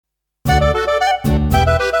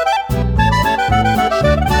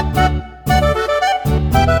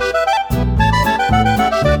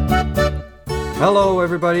Hello,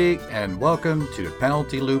 everybody, and welcome to the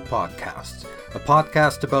Penalty Loop Podcast, a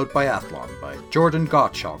podcast about biathlon by Jordan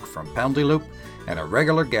Gottschalk from Penalty Loop and a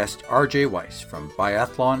regular guest, RJ Weiss from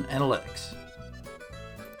Biathlon Analytics.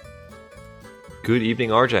 Good evening,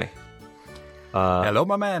 RJ. Hello,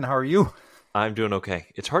 my man. How are you? I'm doing okay.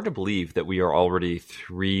 It's hard to believe that we are already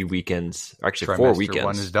 3 weekends, actually Trimester 4 weekends.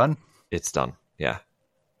 One is done. It's done. Yeah.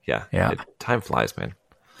 Time flies, man.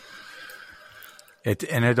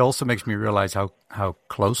 It also makes me realize how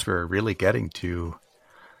close we're really getting to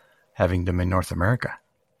having them in North America.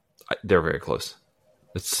 They're very close.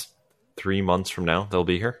 It's 3 months from now they'll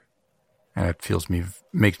be here, and it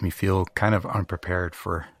makes me feel kind of unprepared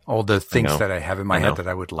for all the things that I have in my head that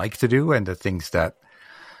I would like to do, and the things that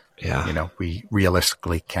we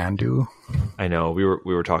realistically can do. I know we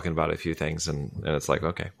were talking about a few things, and it's like,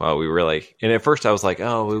 okay, well, and at first I was like,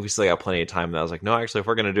 oh, we still got plenty of time, and I was like, no, actually, if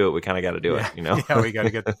we're gonna do it, we kind of got to do it, Yeah, we got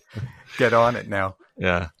to get on it now.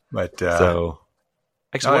 Yeah, but so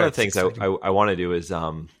actually, one of the things I want to do is,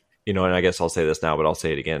 and I guess I'll say this now, but I'll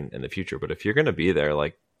say it again in the future. But if you're gonna be there,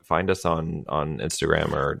 like, find us on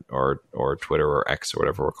Instagram or Twitter or X or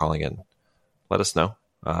whatever we're calling it. Let us know.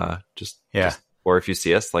 Or if you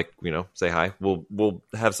see us, say hi. We'll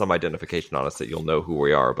have some identification on us that you'll know who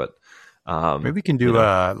we are. But maybe we can do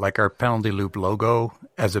like our Penalty Loop logo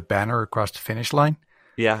as a banner across the finish line.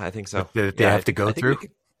 Yeah, I think so. That they have to go through.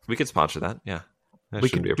 We could sponsor that. Yeah, we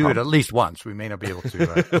can do it at least once. We may not be able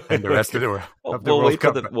to in the rest of the World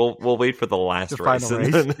Cup. We'll wait for the last race. Final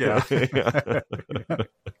race.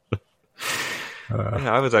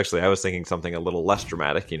 I was thinking something a little less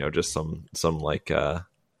dramatic. Just some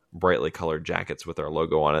brightly colored jackets with our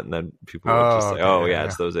logo on it, and then people would just say,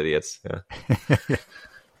 it's those idiots.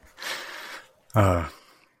 Yeah.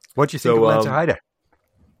 What'd you think of Lenzerheide?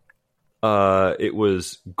 It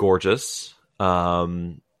was gorgeous.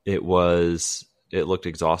 It looked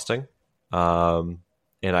exhausting. And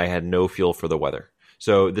I had no feel for the weather.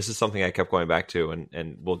 So this is something I kept going back to,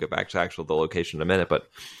 and we'll get back to the location in a minute, but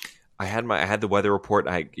I had the weather report.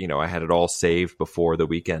 I had it all saved before the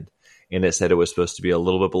weekend. And it said it was supposed to be a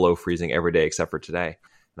little bit below freezing every day except for today.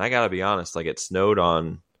 And I got to be honest, it snowed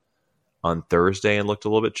on Thursday and looked a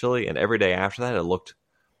little bit chilly. And every day after that, it looked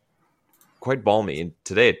quite balmy. And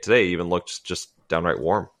today even looked just downright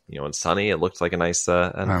warm, and sunny. It looked like a nice day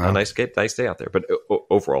out there. But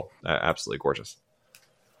overall, absolutely gorgeous.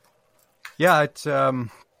 Yeah, it's I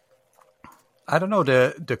don't know.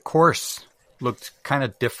 The course looked kind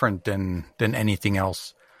of different than anything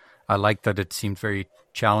else. I like that it seemed very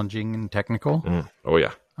challenging and technical. Oh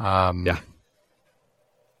yeah. Yeah,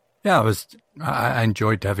 I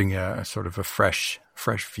enjoyed having a sort of a fresh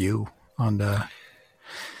view on the.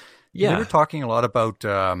 Yeah, we were talking a lot about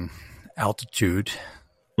altitude,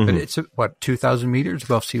 but it's 2,000 meters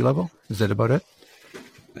above sea level. Is that about it?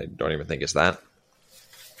 I don't even think it's that.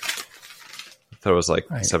 I thought it was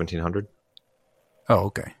 1,700. Oh,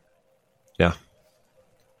 okay. Yeah.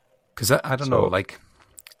 Because I don't know,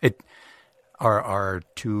 it. Our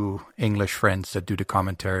two English friends that do the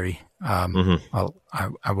commentary. I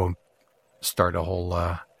won't start a whole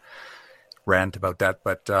rant about that,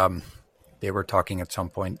 but they were talking at some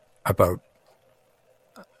point about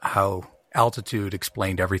how altitude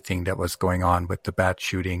explained everything that was going on with the bat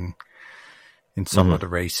shooting in some of the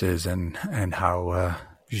races, and how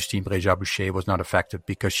Justine Braisaz-Bouchet was not affected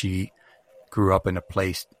because she grew up in a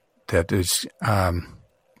place that is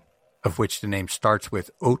of which the name starts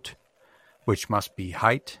with haute, which must be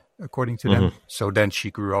height, according to them. So then she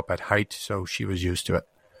grew up at height, so she was used to it.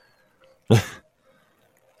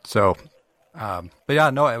 So, but yeah,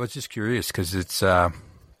 no, I was just curious because it's, obviously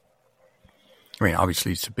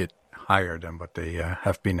it's a bit higher than what they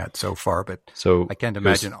have been at so far, but I can't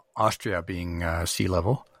imagine Austria being sea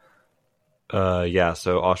level.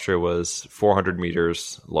 So Austria was 400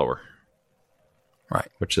 meters lower. Right.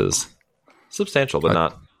 Which is substantial, but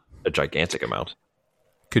not a gigantic amount.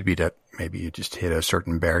 Could be that maybe you just hit a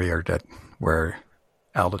certain barrier where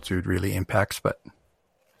altitude really impacts, but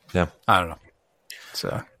yeah, I don't know.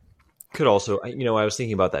 So could also, I was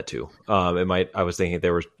thinking about that too. I was thinking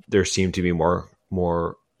there seemed to be more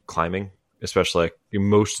climbing, especially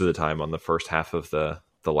most of the time on the first half of the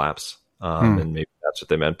laps, and maybe that's what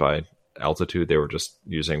they meant by altitude. They were just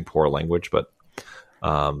using poor language, but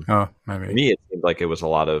maybe. To me it seemed like it was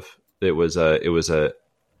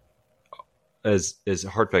as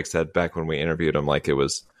Hartwig said back when we interviewed him,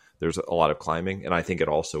 there's a lot of climbing, and I think it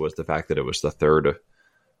also was the fact that it was the third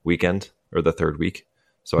weekend or the third week.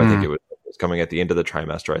 So I think it was coming at the end of the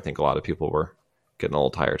trimester. I think a lot of people were getting a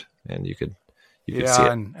little tired, and you could see it.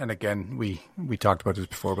 And again, we talked about this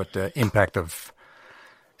before, but the impact of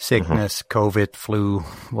sickness, COVID, flu,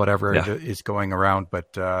 whatever is going around,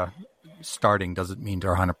 but starting doesn't mean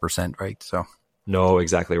they're 100%, right? So no,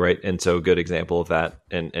 exactly right. And so good example of that,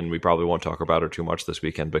 and we probably won't talk about her too much this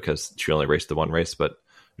weekend because she only raced the one race, but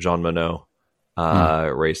Jean Monod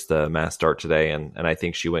raced the mass start today, and I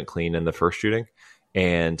think she went clean in the first shooting.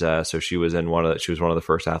 And so she was one of the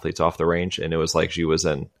first athletes off the range, and it was like she was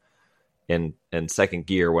in second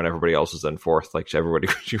gear when everybody else was in fourth. Like she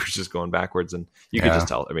was just going backwards, and you could just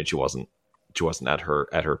tell. I mean, she wasn't at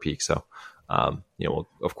her peak. So we'll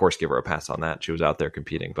of course give her a pass on that. She was out there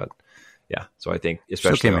competing, but yeah. So I think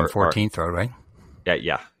especially still came in 14th, though, right?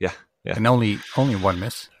 Yeah. And only one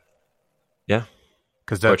miss. Yeah,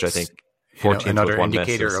 because that's which I think 14th another with one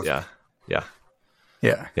indicator miss of yeah.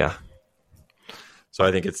 So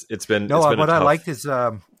I think it's been what I liked is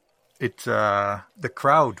the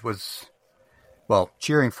crowd was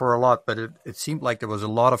cheering for a lot, but it seemed like there was a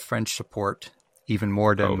lot of French support, even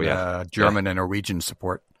more than German and Norwegian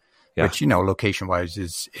support, which location wise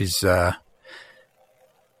is an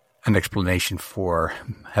explanation for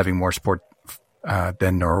having more support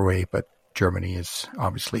than Norway, but Germany is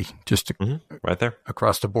obviously just right there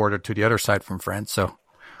across the border to the other side from France. So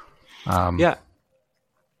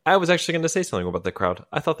I was actually going to say something about the crowd.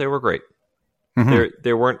 I thought they were great. Mm-hmm.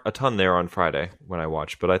 There weren't a ton there on Friday when I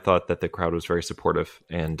watched, but I thought that the crowd was very supportive,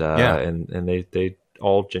 and they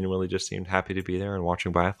all genuinely just seemed happy to be there and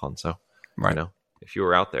watching biathlon. So, if you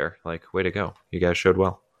were out there, like, way to go. You guys showed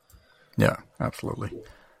well. Yeah, absolutely.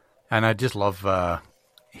 And I just love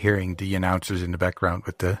hearing the announcers in the background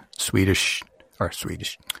with the Swiss,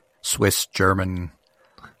 German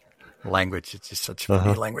language. It's just such a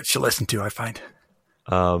funny language to listen to, I find.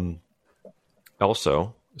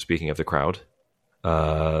 Also, speaking of the crowd,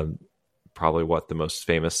 probably the most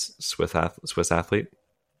famous Swiss athlete,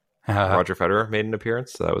 Roger Federer, made an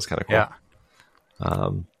appearance. So that was kind of cool.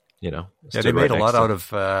 Yeah. They made a lot out of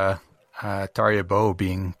Tarja Boe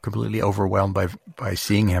being completely overwhelmed by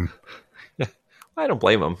seeing him. Yeah, I don't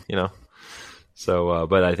blame him. So,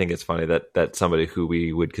 but I think it's funny that somebody who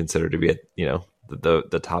we would consider to be at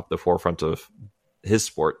the forefront of his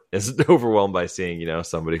sport is overwhelmed by seeing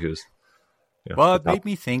somebody who's it made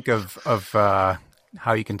me think of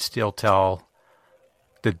how you can still tell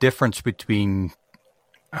the difference between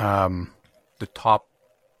the top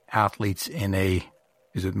athletes in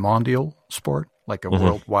is it mondial sport, like a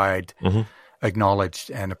worldwide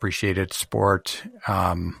acknowledged and appreciated sport,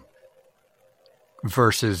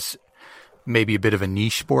 versus maybe a bit of a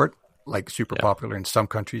niche sport, like super popular in some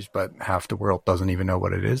countries, but half the world doesn't even know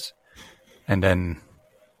what it is. And then,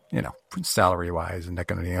 salary-wise and that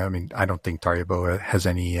kind of thing. I mean, I don't think Tarja Boe has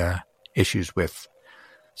any issues with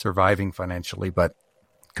surviving financially, but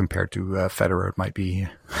compared to Federer, it might be.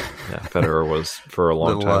 Federer was for a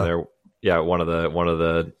long time there. Yeah, one of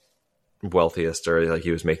the wealthiest, or like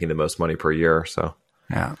he was making the most money per year. So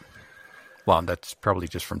yeah, well, that's probably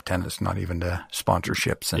just from tennis, not even the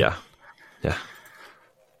sponsorships. And, yeah.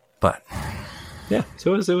 But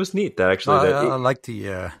so it was neat that actually. I like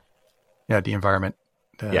the environment.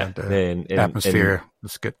 The atmosphere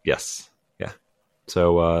was good. Yes, yeah.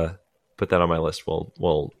 So put that on my list. We'll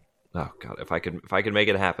oh god, if I could make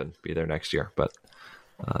it happen, be there next year. But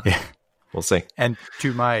we'll see. And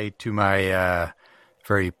to my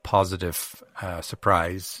very positive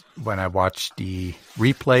surprise, when I watched the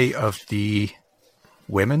replay of the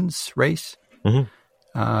women's race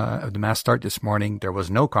of the mass start this morning, there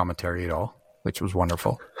was no commentary at all, which was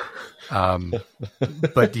wonderful.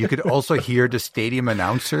 But you could also hear the stadium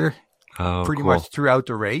announcer pretty much throughout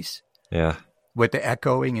the race. Yeah. With the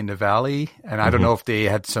echoing in the valley. And I don't know if they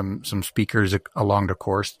had some speakers along the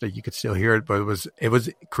course that you could still hear it, but it was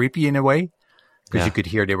creepy in a way, because you could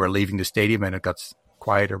hear they were leaving the stadium and it got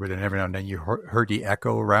quieter, but then every now and then you heard the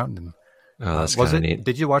echo around. And that's kind of neat.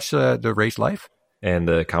 Did you watch the race live? And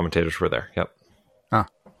the commentators were there. Yep.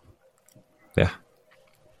 Yeah.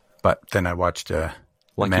 But then I watched the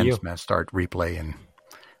men's mass start replay and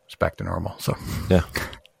it's back to normal. So yeah.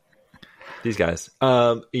 These guys,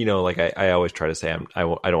 like I always try to say, I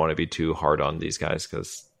don't want to be too hard on these guys,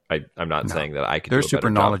 because I'm not saying that I can. They're do a super better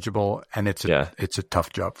knowledgeable, job. And it's a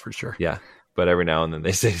tough job for sure. Yeah, but every now and then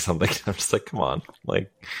they say something, I'm just like, come on,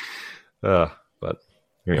 like, but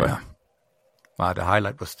anyway. Yeah. Well, the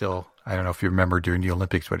highlight was still, I don't know if you remember during the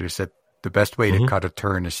Olympics, where they said the best way to cut a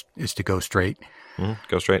turn is to go straight.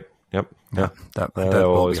 Go straight. Yep. Yeah. That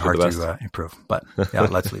will be hard to improve, but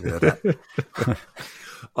let's leave it at that.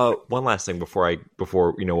 One last thing before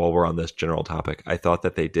while we're on this general topic, I thought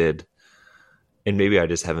that they did and maybe I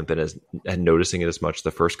just haven't been as noticing it as much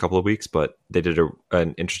the first couple of weeks, but they did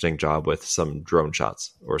an interesting job with some drone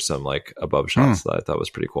shots or some like above shots that I thought was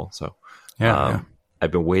pretty cool. So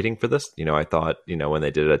I've been waiting for this. I thought, when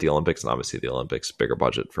they did it at the Olympics, and obviously the Olympics, bigger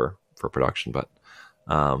budget for production, but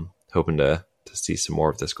hoping to see some more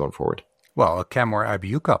of this going forward. Well, Camor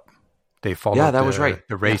Abiu Cup, they followed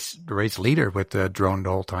the race leader with the drone the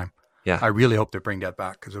whole time. Yeah. I really hope they bring that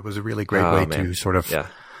back because it was a really great way to sort of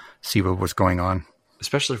see what was going on.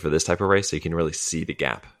 Especially for this type of race, so you can really see the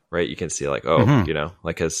gap, right? You can see like,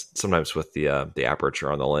 because sometimes with the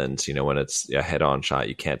aperture on the lens, when it's a head-on shot,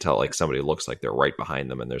 you can't tell, like somebody looks like they're right behind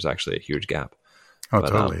them and there's actually a huge gap. Oh, but,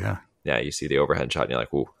 totally, yeah. Yeah, you see the overhead shot and you're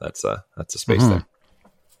like, ooh, that's a space there.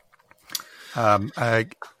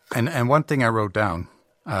 And one thing I wrote down,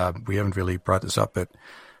 we haven't really brought this up, but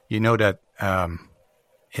you know that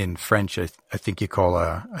in French, I think you call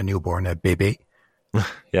a newborn a bébé.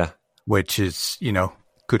 Yeah. Which is,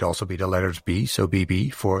 could also be the letters B. So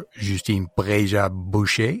BB for Justine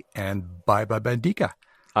Braisaz-Bouchet and Baiba Bandika.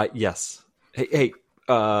 Yes. Hey,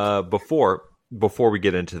 before we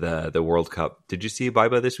get into the World Cup, did you see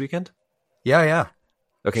Baiba this weekend? Yeah.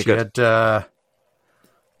 Okay, she good. She had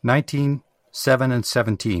 19, 7, and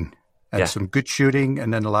 17. And some good shooting.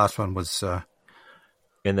 And then the last one was...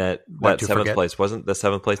 in that seventh place, wasn't the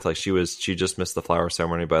seventh place like she just missed the flower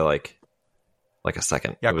ceremony by like a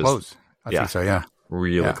second. Yeah, close. I think so, yeah.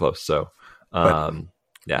 Really close. So, awesome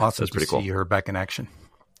that's pretty cool. See her back in action.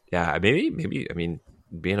 Yeah, maybe. I mean,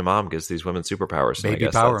 being a mom gives these women superpowers. Baby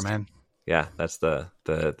power, man. Yeah, that's the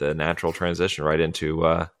natural transition right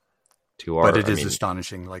into to our. But it is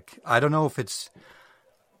astonishing. Like, I don't know if it's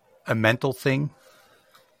a mental thing.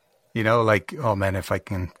 Like, oh man, if I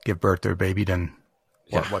can give birth to a baby, then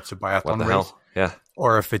what's a biathlon race? Hell? Yeah.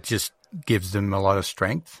 Or if it just gives them a lot of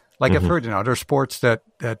strength. Like I've heard in other sports that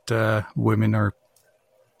women are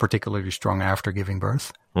particularly strong after giving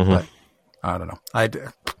birth. But I don't know.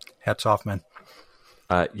 Hats off, man.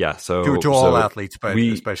 So to all athletes, but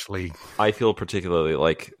especially I feel particularly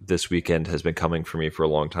like this weekend has been coming for me for a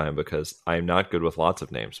long time because I'm not good with lots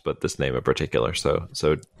of names, but this name in particular. So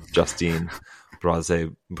Justine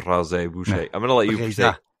Braisaz-Bouchet. I'm going to let you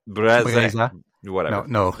say Braisaz. Whatever.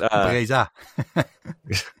 No. Braisaz.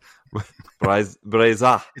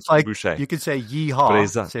 Braisaz. It's like Bouchet. You can say yeehaw.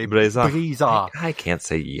 Braisaz. I can't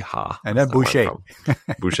say yeehaw. And then Bouchet.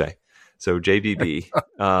 Bouchet. So JBB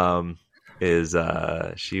is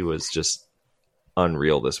she was just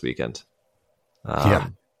unreal this weekend.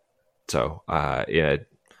 So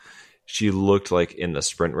she looked like in the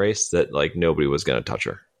sprint race that like nobody was going to touch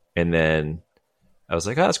her. And then I was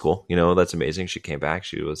like, oh, that's cool. That's amazing. She came back.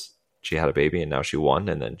 She had a baby and now she won.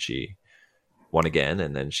 And then she won again.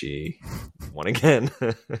 And then she won again.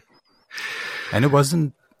 And it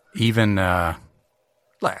wasn't even,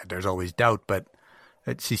 there's always doubt, but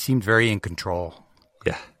she seemed very in control.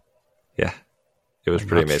 Yeah. It was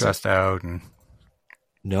pretty amazing. Stressed out and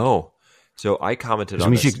no. So I commented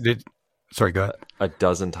on this. Sorry, go ahead. A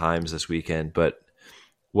dozen times this weekend, but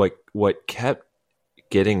what kept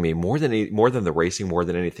getting me more than the racing, more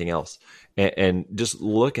than anything else, and just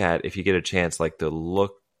look at, if you get a chance, like the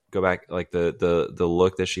look, go back, like the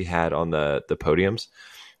look that she had on the podiums,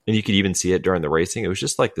 and you could even see it during the racing. It was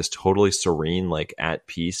just like this totally serene, like at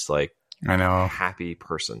peace, like I know, happy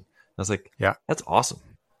person. I was like, yeah, that's awesome.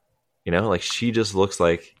 Like she just looks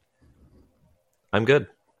like I'm good.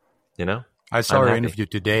 I saw her interview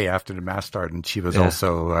today after the mass start, and she was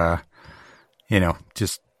also,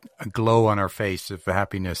 just a glow on her face of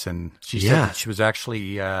happiness. And she said that she was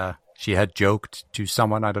actually, she had joked to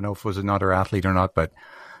someone, I don't know if it was another athlete or not, but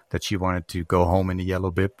that she wanted to go home in a yellow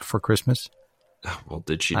bib for Christmas. Well,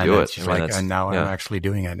 did she do it? She's and now I'm actually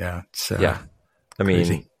doing it. Yeah. It's, I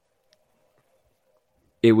mean,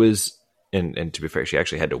 it was, and to be fair, she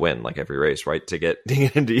actually had to win like every race, right? To get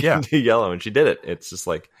into yellow, and she did it. It's just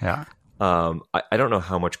like, I don't know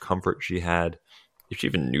how much comfort she had, if she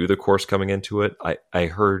even knew the course coming into it. I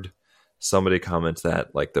heard somebody comment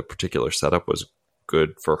that like the particular setup was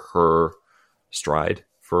good for her stride,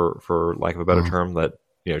 for lack of a better term, that,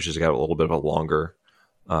 she's got a little bit of a longer,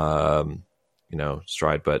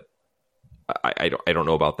 stride, but I don't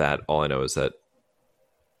know about that. All I know is that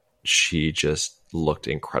she just looked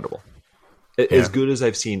incredible. As good as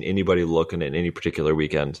I've seen anybody look in any particular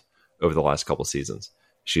weekend over the last couple seasons.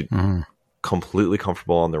 She completely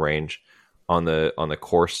comfortable on the range, on the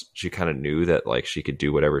course. She kind of knew that like she could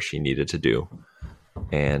do whatever she needed to do,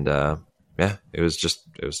 and it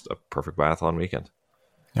was a perfect biathlon weekend.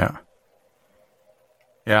 Yeah,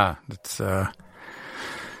 it's and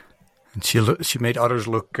she made others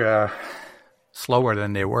look slower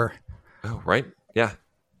than they were. Oh, right. Yeah.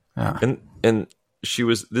 Yeah. And she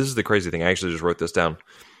was, this is the crazy thing. I actually just wrote this down.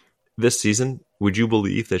 This season, would you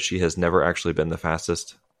believe that she has never actually been the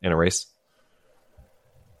fastest in a race?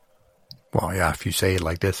 Well, yeah, if you say it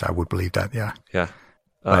like this, I would believe that, yeah. Yeah.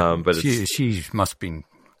 But she must have been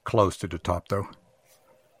close to the top, though.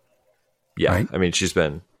 Yeah. Right? I mean, she's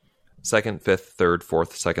been second, fifth, third,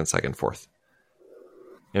 fourth, second, fourth.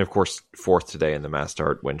 And of course, fourth today in the mass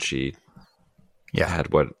start when she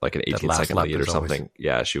had like an 18-second lead or something. Always...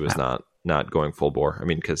 Yeah, she was not going full bore. I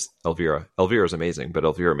mean, because Elvira is amazing, but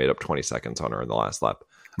Elvira made up 20 seconds on her in the last lap.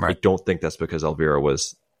 Right. I don't think that's because Elvira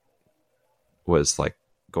was like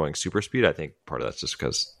going super speed. I think part of that's just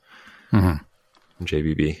because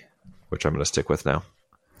JBB, which I'm going to stick with now,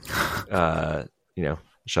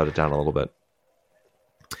 shut it down a little bit.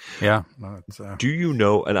 Yeah. Do you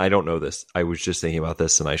know, and I don't know this, I was just thinking about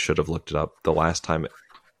this and I should have looked it up, the last time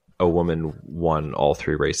a woman won all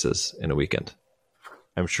 3 races in a weekend?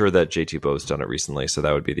 I'm sure that JT Boe's done it recently, so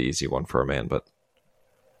that would be the easy one for a man, but...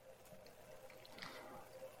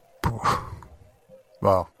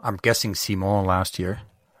 Well, I'm guessing Simon last year.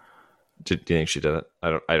 Do you think she did it?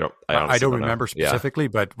 I don't remember specifically,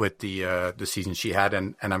 but with the season she had,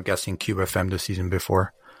 and I'm guessing QFM the season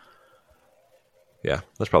before. Yeah,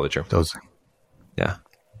 that's probably true. Those. Yeah.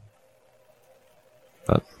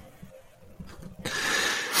 But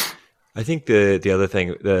I think the other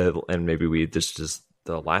thing, and maybe this is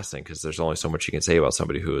the last thing, because there's only so much you can say about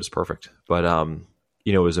somebody who is perfect. But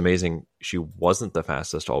it was amazing. She wasn't the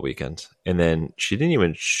fastest all weekend, and then she didn't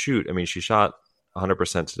even shoot. I mean, she shot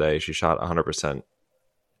 100% today. She shot 100%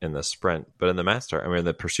 in the sprint, but in the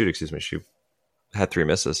the pursuit, excuse me, she had 3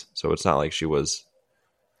 misses. So it's not like she was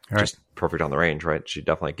just perfect on the range, right? She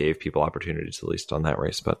definitely gave people opportunities, at least on that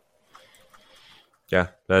race. But yeah,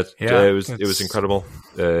 it was incredible.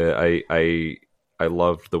 I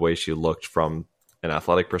loved the way she looked from an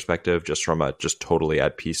athletic perspective, just from a totally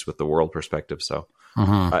at peace with the world perspective. So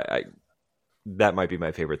that might be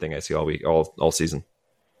my favorite thing I see all week, all season.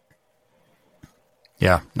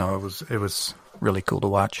 Yeah, no, it was really cool to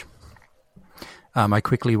watch. I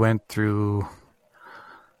quickly went through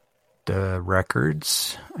the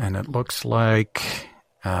records, and it looks like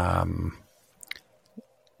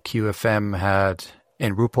QFM had,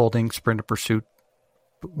 in Ruhpolding, Sprinter Pursuit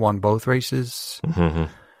won both races,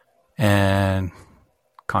 and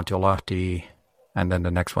Kontiolahti, and then the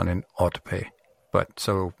next one in Otepää. But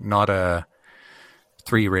so not a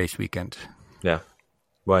 3-race weekend. Yeah.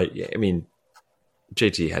 Well, I mean,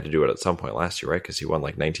 JT had to do it at some point last year, right? Because he won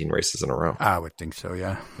like 19 races in a row. I would think so,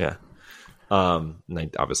 yeah. Yeah.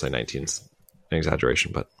 Obviously 19's an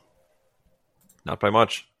exaggeration, but not by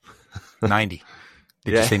much. 90.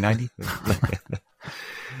 Did you say 90?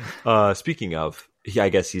 Speaking of, I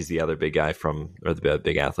guess he's the other big guy the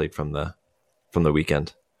big athlete from the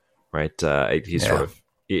weekend, right? Sort of,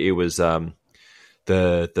 it was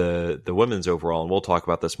the women's overall, and we'll talk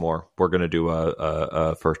about this more. We're going to do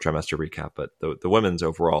a first trimester recap, but the women's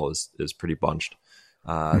overall is pretty bunched.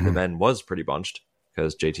 The men was pretty bunched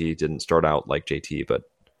because JT didn't start out like JT, but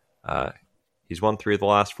he's won 3 of the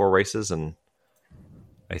last 4 races, and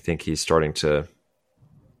I think he's starting to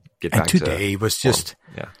get back to... And today was just...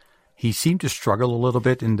 Yeah. He seemed to struggle a little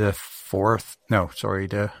bit in the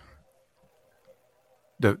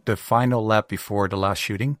the final lap before the last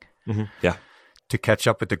shooting. Yeah. To catch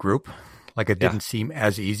up with the group. Like, it didn't seem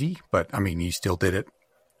as easy, but, I mean, he still did it.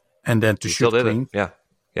 And then to shoot clean. Yeah.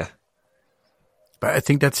 But I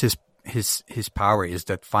think that's his power, is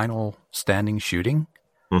that final standing shooting,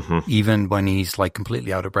 even when he's like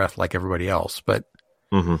completely out of breath like everybody else. But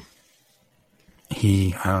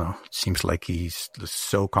he, I don't know, it seems like he's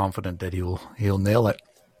so confident that he'll nail it.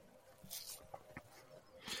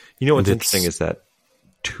 You know what's interesting is that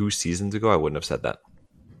 2 seasons ago I wouldn't have said that.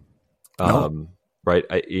 No. Right?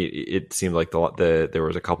 It seemed like there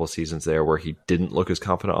was a couple of seasons there where he didn't look as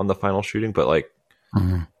confident on the final shooting, but like,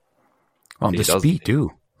 well, the speed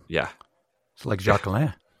too. Yeah, it's like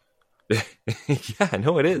Jacquelin. Yeah,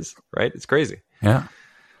 no, it is, right? It's crazy. Yeah.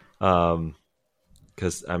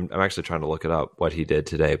 Because I'm actually trying to look it up what he did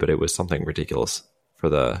today, but it was something ridiculous for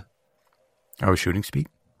the shooting speed.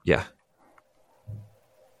 Yeah.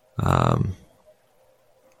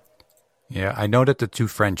 Yeah, I know that the 2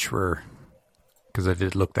 French were, because I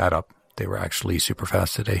did look that up, they were actually super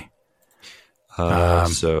fast today.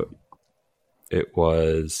 So it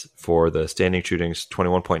was for the standing shootings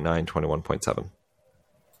 21.9, 21.7.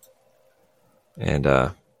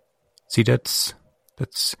 And see, that's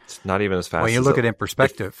it's not even as fast. When you look at it in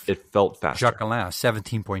perspective, it felt faster. Jacquelin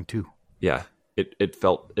 17.2. Yeah, it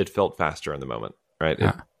felt faster in the moment, right?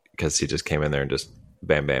 Yeah. Because he just came in there and just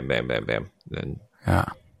bam, bam, bam, bam, bam. Then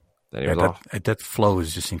he was off. That flow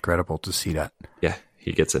is just incredible to see that. Yeah,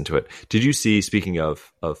 he gets into it. Did you see, speaking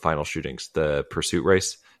of final shootings, the pursuit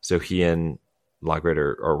race? So he and Lagrade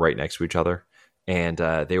are right next to each other, and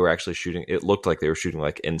they were actually shooting. It looked like they were shooting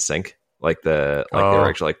like in sync, they were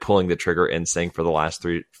actually like pulling the trigger in sync for the last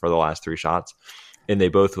three shots, and they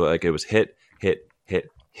both like it was hit,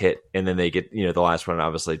 and then they get the last one.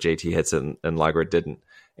 Obviously, JT hits it and Lagrade didn't,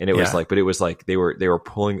 and it was but it was like they were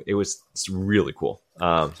pulling. It was really cool.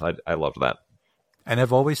 So I loved that. And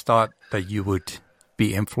I've always thought that you would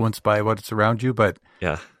be influenced by what's around you, but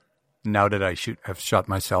now that I've shot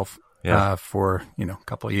myself for a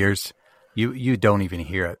couple of years, you don't even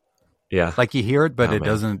hear it. Yeah, like you hear it, but it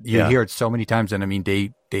doesn't. You hear it so many times, and I mean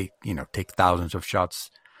they take thousands of shots.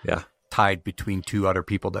 Yeah, tied between two other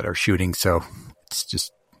people that are shooting, so it's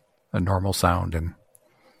just a normal sound. And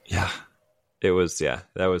it was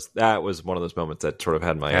that was one of those moments that sort of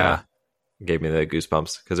had my gave me the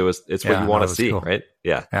goosebumps, because it's what you want to see, cool. Right?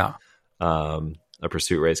 Yeah. A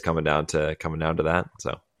pursuit race coming down to that.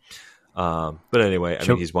 So, but anyway, I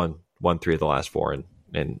mean, he's won 3 of the last 4,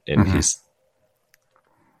 and he's,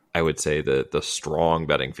 I would say, the strong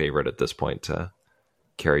betting favorite at this point to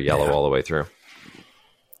carry yellow all the way through.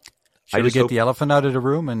 Should we get the elephant out of the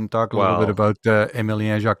room and talk a little bit about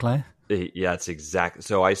Emilien Jacquelin? Yeah, it's exactly.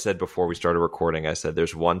 So I said before we started recording, I said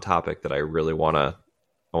there's one topic that I really want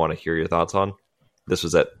to hear your thoughts on. This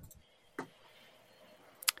was it.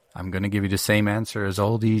 I'm going to give you the same answer as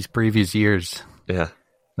all these previous years. Yeah.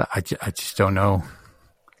 I just don't know.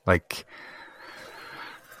 Like,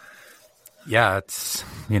 it's,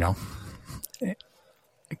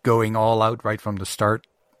 going all out right from the start.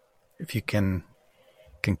 If you can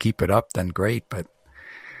keep it up, then great. But it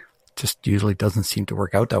just usually doesn't seem to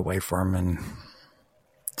work out that way for him. And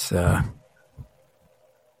it's, I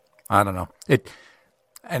don't know.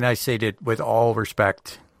 And I say that with all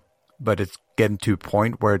respect, but it's getting to a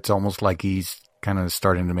point where it's almost like he's kind of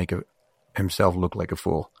starting to make himself look like a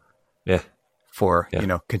fool. Yeah. For,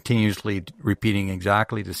 continuously repeating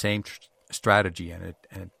exactly the same strategy. And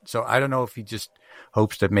so I don't know if he just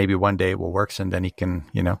hopes that maybe one day it will work, and then he can,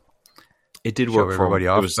 it did work for everybody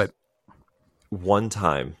off. But one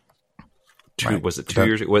time, was it 2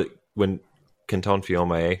 years ago, when Quinton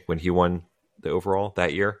Fiume, when he won the overall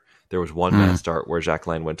that year, there was one man start where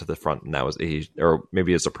Jacquelin went to the front, and that was or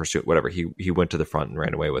maybe as a pursuit, whatever. He went to the front and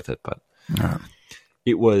ran away with it, but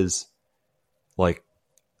it was like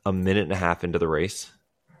a minute and a half into the race,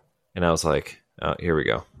 and I was like, "Oh, here we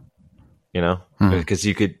go," because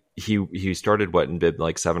he started in bib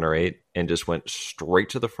like 7 or 8, and just went straight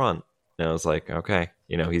to the front, and I was like, "Okay,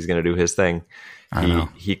 he's going to do his thing."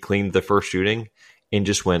 He cleaned the first shooting and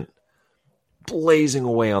just went blazing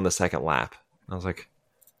away on the second lap. I was like.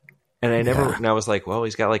 And I was like, well,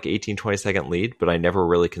 he's got like 18, 20 second lead, but I never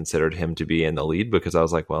really considered him to be in the lead, because I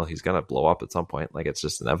was like, well, he's going to blow up at some point. Like, it's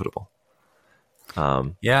just inevitable.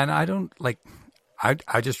 And I don't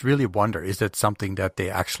I just really wonder, is it something that they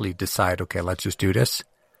actually decide, okay, let's just do this?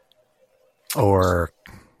 Or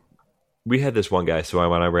we had this one guy. So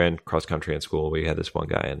when I ran cross country in school, we had this one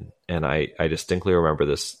guy, and I distinctly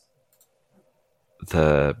remember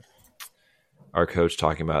our coach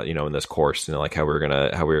talking about, in this course, like how we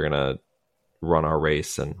were gonna run our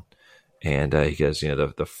race, and he goes,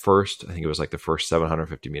 the first, I think it was like the first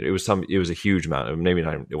 750 meters. It was a huge amount. Maybe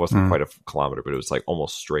not, it wasn't quite a kilometer, but it was like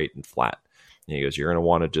almost straight and flat. And he goes, you're gonna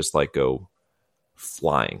want to just like go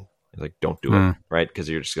flying. He's like, don't do it, right? Because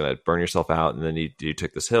you're just gonna burn yourself out. And then you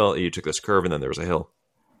took this hill, you took this curve, and then there was a hill.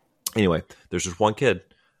 Anyway, there's just one kid,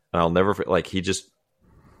 and I'll never he just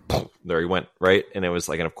there he went, right? And it was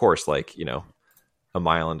like, and of course, like a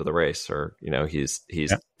mile into the race, or he's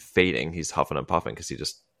fading, he's huffing and puffing because he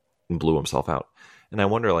just blew himself out. And I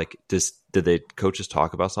wonder, like, did the coaches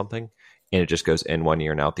talk about something, and it just goes in one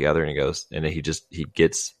ear and out the other, and he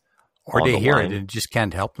gets, or they hear it and just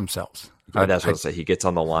can't help themselves. That's what I say. He gets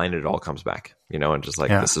on the line, and it all comes back, and just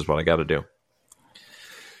like, this is what I got to do.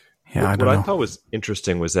 Yeah, what I thought was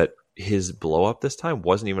interesting was that his blow up this time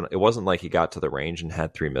it wasn't like he got to the range and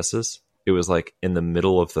had 3 misses. It was like in the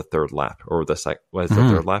middle of the third lap, or the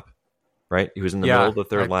third lap, right? He was in the middle of the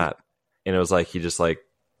third lap, and it was like he just like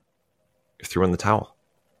threw in the towel.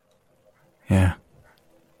 Yeah,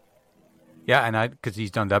 and because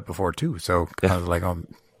he's done that before too. So I was like,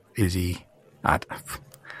 is he? I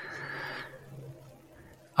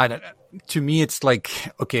don't. To me, it's like,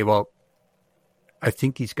 okay, well, I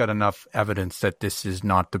think he's got enough evidence that this is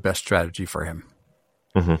not the best strategy for him,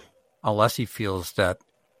 unless he feels that.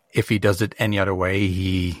 If he does it any other way,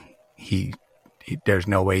 he there's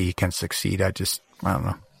no way he can succeed. I don't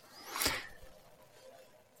know.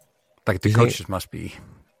 Like the coaches must be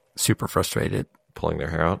super frustrated. Pulling their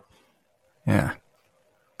hair out. Yeah.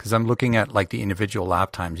 Because I'm looking at like the individual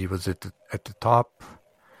lap times. He was at the top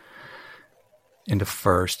in the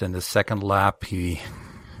first, and the second lap he,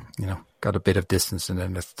 got a bit of distance, and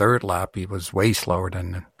then the third lap he was way slower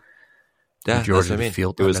than the majority of the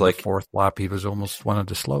field. It was like the fourth lap he was almost one of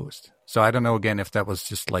the slowest. So I don't know again if that was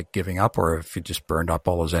just like giving up or if he just burned up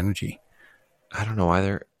all his energy. I don't know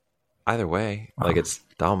either. Either way, like it's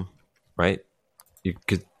dumb, right?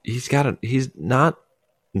 He's not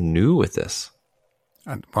new with this.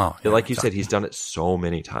 Like you said, he's done it so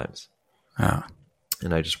many times. Yeah.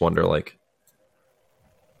 And I just wonder, like,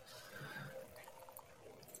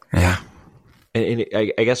 And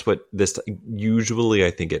I guess what this usually,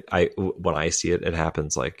 I think when I see it, it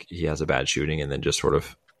happens like he has a bad shooting and then just sort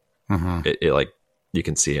of, it like you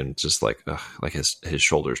can see him just like his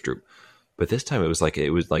shoulders droop. But this time it was like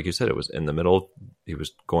you said, it was in the middle. He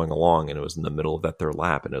was going along and it was in the middle of that third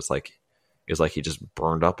lap, and it was like he just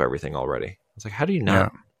burned up everything already. It's like, how do you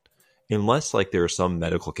not, unless like there's some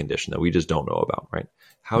medical condition that we just don't know about, right?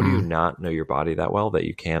 How do you not know your body that well that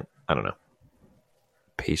you can't, I don't know,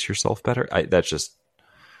 pace yourself better? That's just,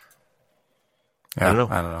 I don't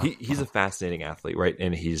know. He's a fascinating athlete, right?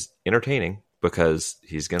 And he's entertaining because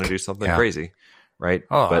he's going to do something crazy, right?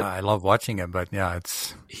 Oh, but I love watching him, but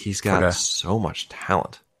he's got so much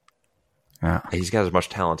talent. Yeah, he's got as much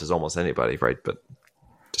talent as almost anybody, right? But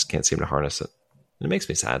just can't seem to harness it. And it makes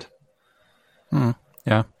me sad.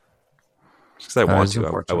 Yeah. Because I want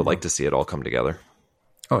to. I would like to see it all come together.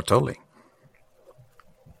 Oh, totally.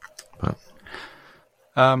 But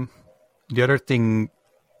the other thing,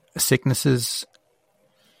 sicknesses.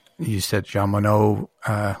 You said Jean Monod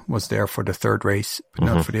was there for the third race, but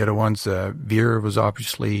not for the other ones. Veer was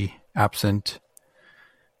obviously absent.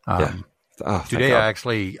 Today, I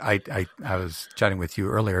was chatting with you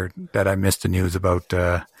earlier that I missed the news about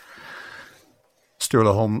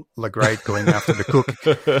Sturla Holm Lagrite going after the cook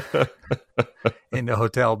in the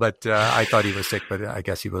hotel, but I thought he was sick, but I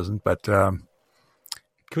guess he wasn't. But can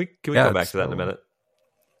we come back to that in a minute?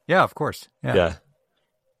 Yeah, of course. Yeah.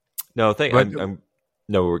 No,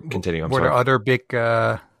 we're continuing. Were there other big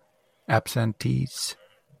absentees?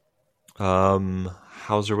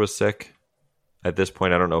 Hauser was sick. At this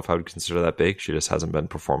point, I don't know if I would consider that big. She just hasn't been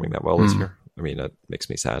performing that well this year. I mean, that makes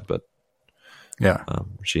me sad, but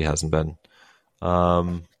she hasn't been.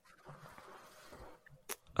 Samuelson.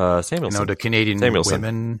 The Canadian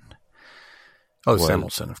women. Oh,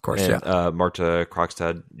 Samuelson, of course, and, Marta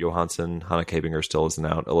Krogstad Johansson, Hannah Kabinger still isn't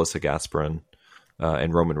out. Alyssa Gasparin,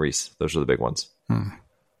 and Roman Reese. Those are the big ones.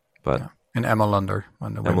 But and Emma Lunder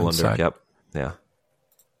on the women's side. Yep. Yeah.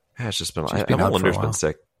 It's just been. Emma Lunder's been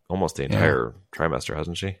sick almost the entire trimester,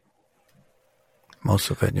 hasn't she?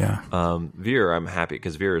 Most of it, yeah. Veer, I'm happy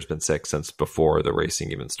because Veer has been sick since before the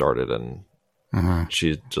racing even started, and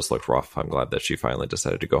she just looked rough. I'm glad that she finally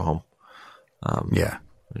decided to go home.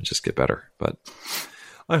 And just get better. But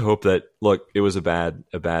I hope that, look, it was a bad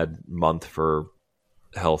month for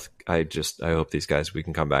health. I hope these guys, we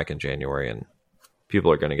can come back in January and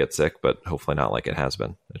people are going to get sick, but hopefully not like it has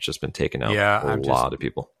been. It's just been taking out a lot of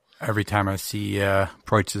people. Every time I see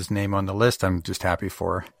Preutz's name on the list, I'm just happy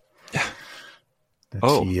for her. Yeah.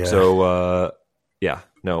 I'll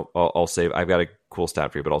save. I've got a cool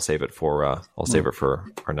stat for you, but I'll save it for it for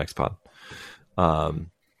our next pod.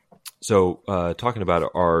 So talking about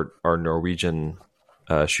our Norwegian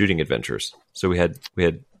shooting adventures. So we had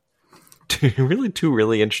two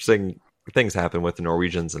really interesting things happen with the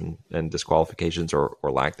Norwegians and disqualifications or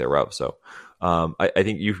lack thereof. So I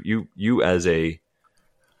think you as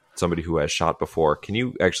somebody who has shot before, can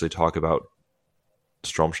you actually talk about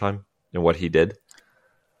Stroemsheim and what he did?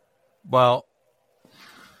 Well,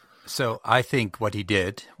 so I think what he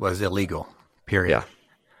did was illegal, period.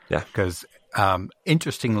 Yeah. Because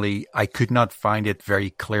interestingly, I could not find it very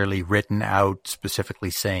clearly written out specifically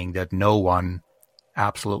saying that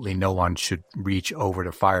absolutely no one should reach over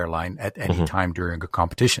the fire line at any time during a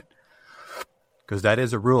competition. Because that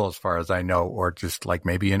is a rule as far as I know, or just like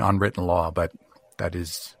maybe an unwritten law, but that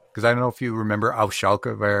is... Because I don't know if you remember Auf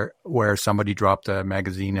Schalke where somebody dropped a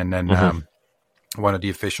magazine and then one of the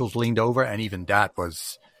officials leaned over, and even that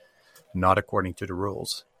was not according to the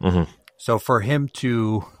rules. So for him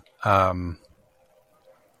to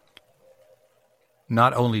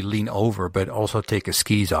not only lean over, but also take his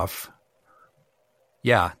skis off,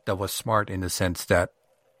 that was smart in the sense that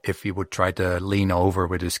if he would try to lean over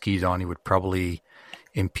with his skis on, he would probably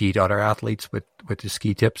impede other athletes with his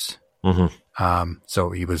ski tips. So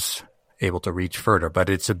he was able to reach further, but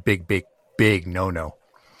it's a big no-no.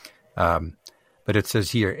 But it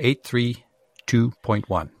says here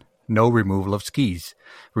 832.1. no removal of skis.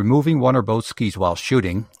 Removing one or both skis while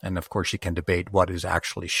shooting, and of course you can debate what is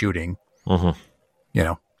actually shooting, Mm-hmm. you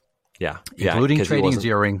know, Yeah. including 'cause he trading and wasn't-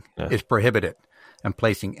 zeroing Yeah. is prohibited. And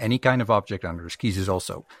placing any kind of object under the skis is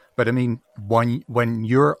also. But I mean, when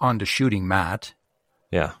you're on the shooting mat,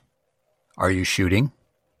 Yeah. are you shooting?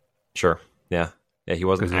 Sure. Yeah. Yeah. He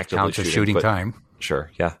wasn't Because it actively counts as shooting but time.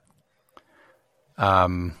 Sure. Yeah.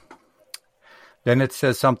 Then it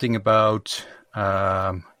says something about,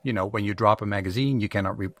 when you drop a magazine, you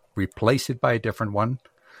cannot replace it by a different one.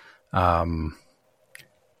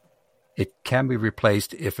 It can be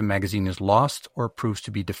replaced if a magazine is lost or proves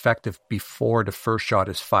to be defective before the first shot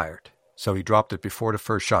is fired. So he dropped it before the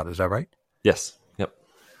first shot. Is that right? Yes. Yep.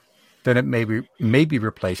 Then it may be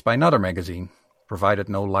replaced by another magazine, provided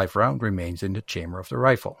no live round remains in the chamber of the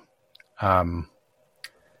rifle.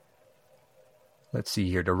 Let's see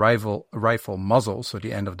here. The rifle muzzle, so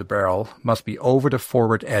the end of the barrel, must be over the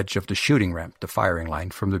forward edge of the shooting ramp, the firing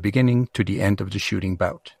line, from the beginning to the end of the shooting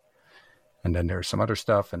bout. And then there's some other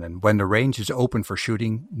stuff. And then when the range is open for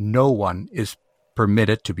shooting, no one is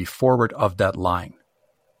permitted to be forward of that line.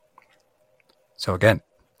 So again,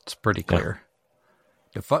 it's pretty clear.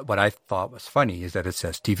 What I thought was funny is that it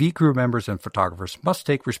says TV crew members and photographers must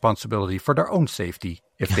take responsibility for their own safety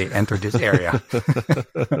if they enter this area.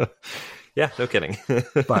 Yeah, no kidding.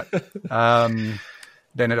 But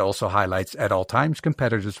then it also highlights at all times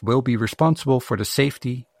competitors will be responsible for the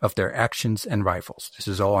safety of their actions and rifles. This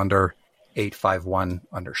is all under 851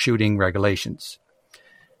 under shooting regulations.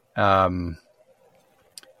 And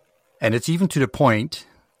it's even to the point,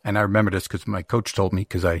 and I remember this because my coach told me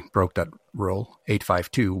because I broke that rule,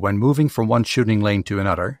 852, when moving from one shooting lane to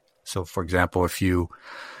another. So, for example, if you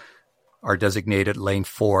are designated lane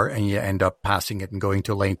 4 and you end up passing it and going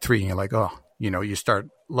to lane 3 and you're like, you start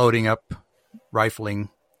loading up, rifling,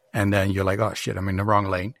 and then you're like, oh shit, I'm in the wrong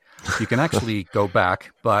lane. You can actually go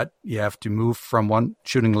back, but you have to move from one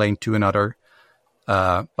shooting lane to another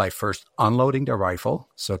by first unloading the rifle.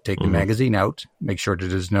 So take the magazine out, make sure that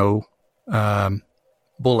there's no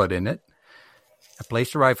bullet in it, and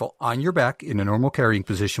place the rifle on your back in a normal carrying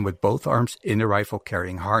position with both arms in the rifle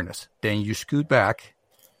carrying harness. Then you scoot back,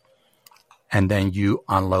 and then you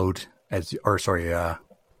unload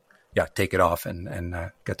take it off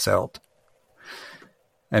and get settled.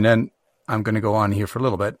 And then I'm going to go on here for a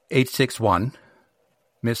little bit. 861,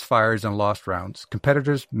 misfires and lost rounds.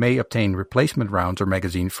 Competitors may obtain replacement rounds or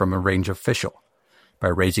magazines from a range official by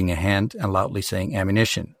raising a hand and loudly saying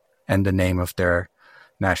ammunition and the name of their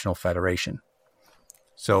national federation.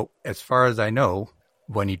 So as far as I know,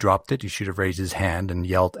 when he dropped it, he should have raised his hand and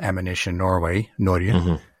yelled ammunition Norway,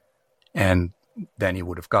 and then he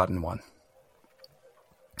would have gotten one.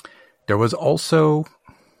 There was also,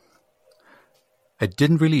 it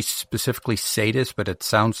didn't really specifically say this, but it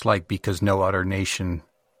sounds like because no other nation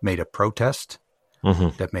made a protest,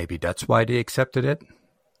 that maybe that's why they accepted it.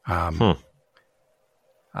 I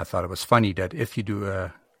thought it was funny that if you do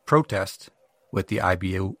a protest with the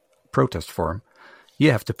IBU protest form,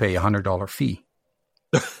 you have to pay $100 fee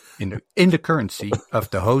in the currency of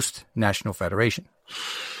the host national federation.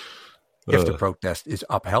 If the protest is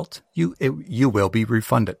upheld, you will be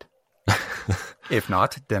refunded. If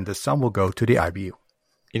not, then the sum will go to the IBU.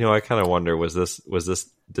 I kind of wonder,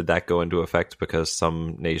 did that go into effect because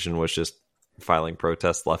some nation was just filing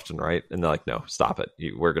protests left and right, and they're like, no, stop it.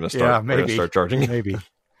 We're going to start. We're going to start charging. Maybe.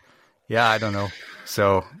 Yeah, I don't know.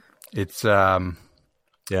 So it's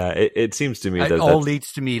it seems to me that it all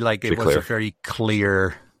leads to me like it was clear. A very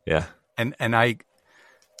clear. Yeah. And I,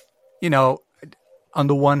 on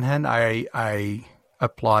the one hand, I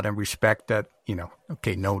applaud and respect that,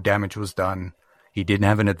 okay, no damage was done. He didn't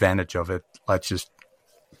have an advantage of it. Let's just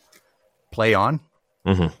play on.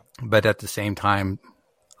 But at the same time,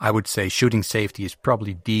 I would say shooting safety is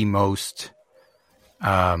probably the most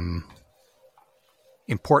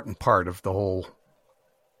important part of the whole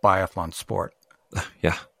biathlon sport.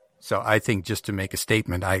 Yeah. So I think just to make a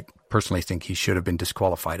statement, I personally think he should have been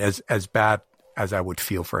disqualified, as bad as I would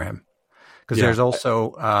feel for him. Because there's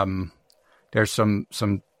also there's some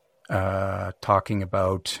talking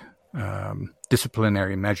about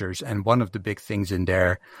disciplinary measures, and one of the big things in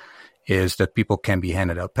there is that people can be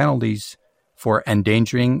handed out penalties for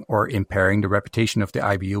endangering or impairing the reputation of the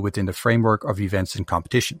IBU within the framework of events and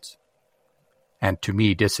competitions. And to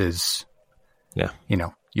me, this is,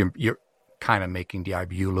 you're kind of making the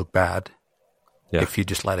IBU look bad if you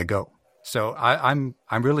just let it go. So I'm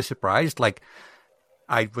really surprised. Like,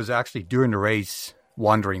 I was actually during the race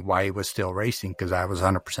wondering why he was still racing, because I was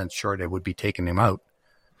 100% sure they would be taking him out.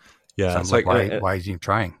 Yeah. So I'm like, why is he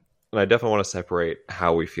trying? And I definitely want to separate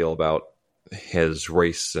how we feel about his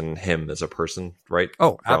race and him as a person, right?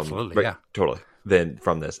 Oh, absolutely, yeah, totally. Then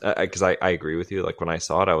from this, because I agree with you. Like when I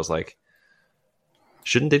saw it, I was like,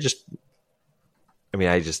 shouldn't they just? I mean,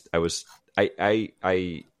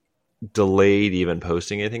 I delayed even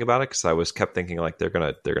posting anything about it because I was kept thinking like they're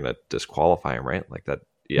gonna disqualify him, right? Like that.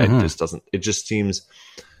 Yeah, It just doesn't. It just seems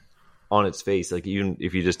on its face, like even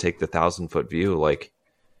if you just take the 1,000-foot view, like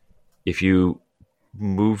if you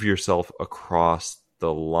move yourself across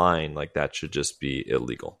the line, like that should just be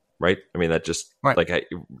illegal, right? I mean, that just like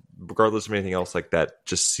regardless of anything else, like that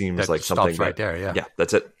just seems that like something right there. Yeah,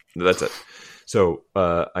 that's it. So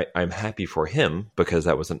I'm happy for him because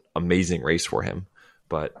that was an amazing race for him.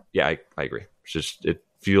 But yeah, I agree. It's just it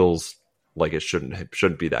feels like it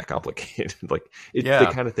shouldn't be that complicated. Like it's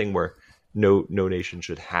the kind of thing where no nation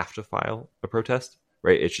should have to file a protest,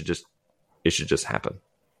 right? It should just happen,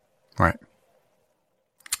 right?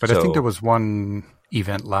 But I think there was one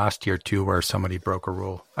event last year too where somebody broke a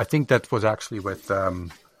rule. I think that was actually with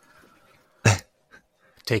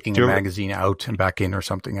taking a magazine out and back in or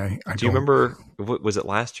something. Do you remember? Was it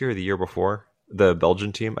last year or the year before? The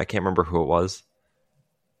Belgian team. I can't remember who it was.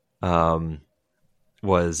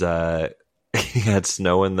 He had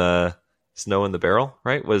snow in the barrel,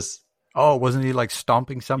 right? Wasn't he like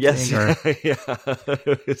stomping something? Yes, or? Yeah.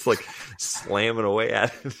 It's like slamming away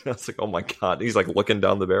at it. I was like, oh my god! He's like looking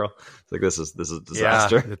down the barrel. It's like this is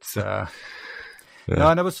disaster. Yeah, it's no,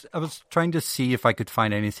 and I was trying to see if I could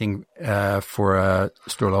find anything for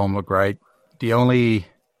Stroemsheim, right? The only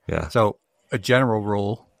so a general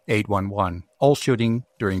rule 811: all shooting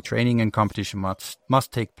during training and competition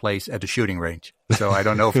must take place at the shooting range. So I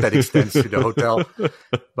don't know if that extends to the hotel,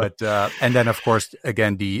 but and then of course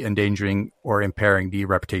again the endangering or impairing the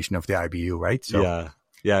reputation of the IBU, right? So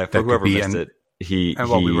yeah. For whoever missed it, we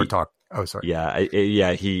were talking. Oh, sorry.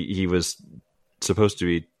 Yeah, He was supposed to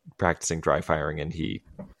be practicing dry firing, and he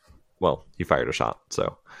fired a shot.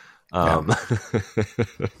 So, yeah,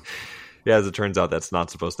 as it turns out, that's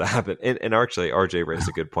not supposed to happen. And actually, RJ raised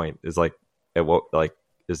a good point. Is like,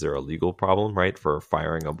 is there a legal problem, right, for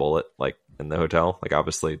firing a bullet like in the hotel? Like,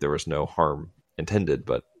 obviously, there was no harm intended,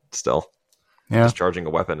 but still, discharging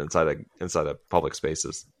a weapon inside a public space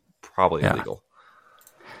is probably illegal.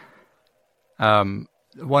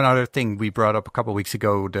 One other thing we brought up a couple of weeks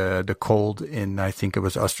ago, the cold in, I think it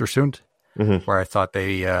was Östersund, where I thought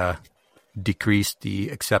they decreased the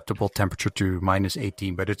acceptable temperature to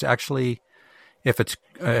 -18, but it's actually, if it's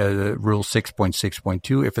rule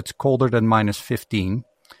 6.6.2, if it's colder than -15,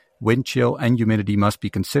 wind chill and humidity must be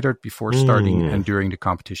considered before starting and during the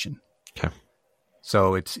competition. Okay.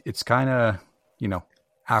 So it's kind of,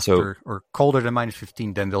 after or colder than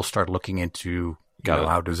 -15, then they'll start looking into,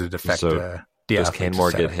 how does it affect does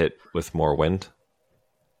Canmore get hit with more wind?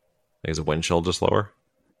 Is the wind chill just lower?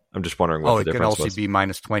 I'm just wondering what the difference was. It can also be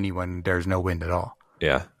 -20 when there's no wind at all.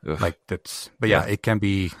 Yeah. Like that's, but it can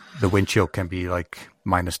be, the wind chill can be like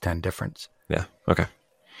 -10 difference. Yeah. Okay.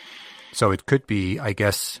 So it could be, I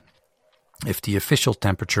guess, if the official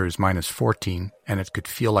temperature is -14 and it could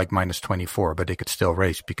feel like -24, but they could still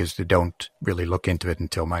race because they don't really look into it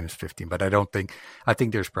until -15. But I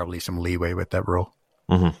think there's probably some leeway with that rule.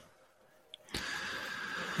 Mm-hmm.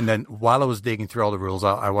 And then while I was digging through all the rules,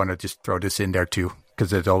 I want to just throw this in there too,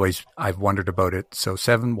 because I've wondered about it. So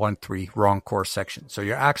 713, wrong course section. So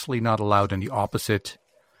you're actually not allowed in the opposite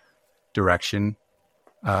direction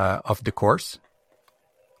of the course.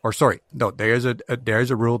 Or sorry, no, there is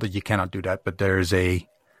a rule that you cannot do that, but there is a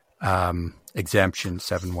exemption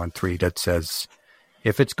 713 that says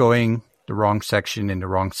if it's going the wrong section in the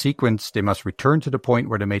wrong sequence, they must return to the point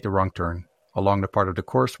where they made the wrong turn along the part of the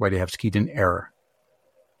course where they have skied in error.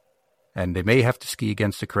 And they may have to ski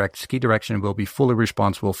against the correct ski direction and will be fully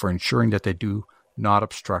responsible for ensuring that they do not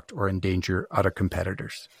obstruct or endanger other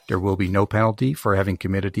competitors. There will be no penalty for having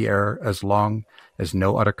committed the error as long as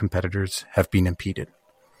no other competitors have been impeded.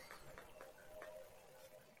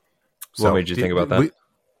 What made you think about that?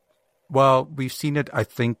 We've seen it, I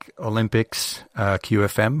think, Olympics,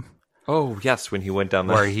 QFM. Oh, yes, when he went down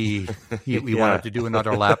there. Where he wanted to do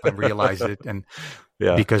another lap and realized it. And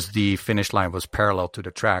because the finish line was parallel to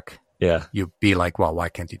the track, you'd be like, well, why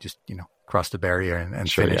can't he just, cross the barrier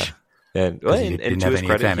and finish? Yeah. And to his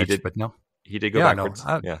credit, he did go backwards.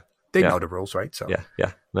 They know the rules, right? So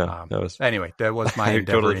anyway, that was my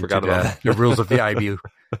endeavor totally forgot about the rules of the IBU.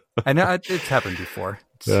 And it's happened before.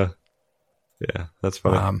 Yeah, that's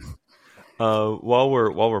funny. While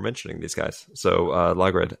we're mentioning these guys, so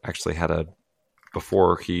Lagerud actually had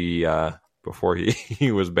before he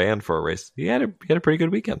was banned for a race, he had a pretty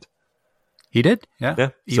good weekend. He did, yeah.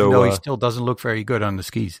 Even though he still doesn't look very good on the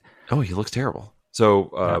skis. Oh, he looks terrible.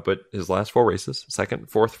 So, but his last 4 races, second,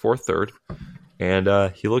 fourth, third,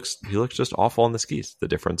 and he looks just awful on the skis. The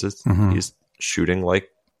difference is he's shooting like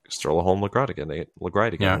Sturlaholm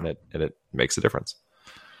Lagride again, and it makes a difference.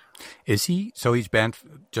 Is he? So he's banned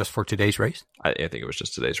just for today's race? I think it was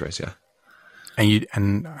just today's race, yeah.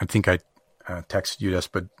 And I think I texted you this,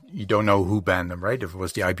 but you don't know who banned him, right? If it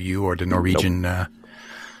was the IBU or the Norwegian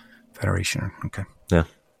Federation. Okay. Yeah.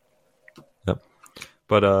 Yep.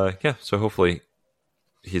 But so hopefully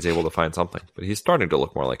he's able to find something. But he's starting to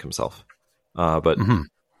look more like himself. But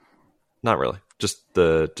not really. Just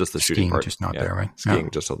the shooting skiing part. Just not there, right?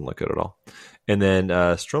 Skiing just doesn't look good at all. And then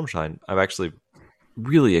Stroemsheim, I'm actually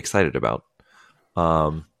really excited about,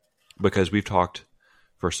 because we've talked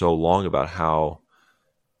for so long about how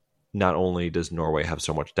not only does Norway have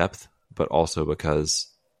so much depth, but also because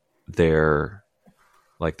their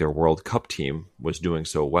World Cup team was doing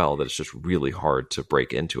so well that it's just really hard to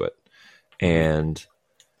break into it. And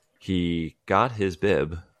he got his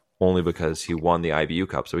bib only because he won the IBU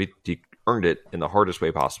Cup. So he earned it in the hardest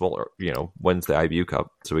way possible, or, wins the IBU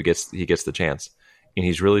Cup. So he gets the chance. And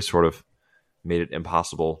he's really sort of made it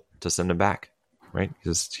impossible to send him back, right?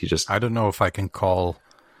 Because I don't know if I can call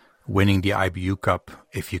winning the IBU Cup,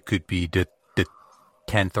 if you could be the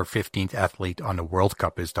 10th or 15th athlete on the World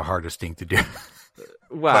Cup, is the hardest thing to do.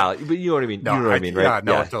 Wow, but you know what I mean. No, you know what I mean, right?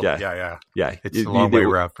 Yeah. It's a long way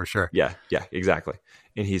around for sure. Yeah, exactly.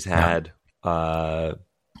 And he's had now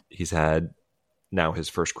his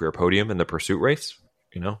first career podium in the pursuit race.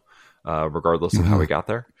 Regardless of how he got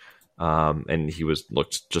there, and he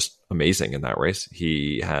looked just amazing in that race.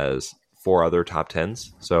 He has 4 other top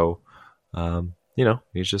 10s, so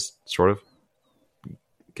he's just sort of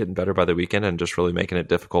getting better by the weekend and just really making it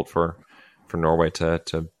difficult for Norway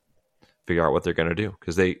to figure out what they're going to do,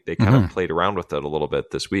 because they kind of played around with it a little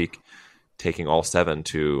bit this week, taking all 7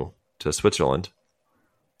 to Switzerland.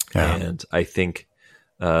 Yeah. And I think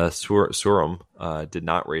Surum did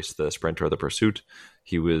not race the sprint or the pursuit.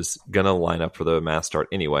 He was going to line up for the mass start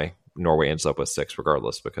anyway. Norway ends up with 6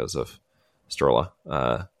 regardless because of Sturla.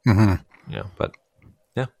 But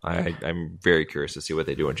yeah, I'm very curious to see what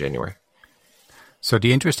they do in January. So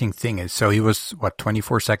the interesting thing is, he was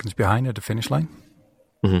 24 seconds behind at the finish line.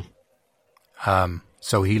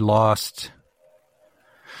 So he lost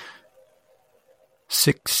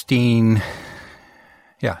 16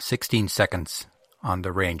 seconds on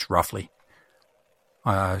the range, roughly,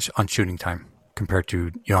 on shooting time compared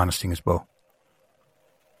to Justine Boe.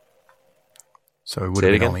 So it would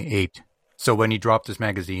have been only 8. So when he dropped his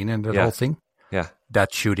magazine and the whole thing,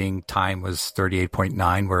 that shooting time was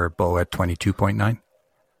 38.9, where Boe at 22.9.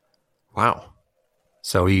 Wow.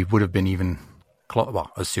 So he would have been even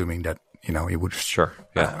assuming that, he would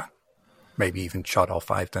have maybe even shot all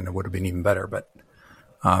 5, then it would have been even better. But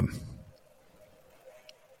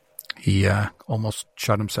he almost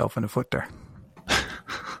shot himself in the foot there.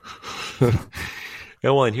 Yeah,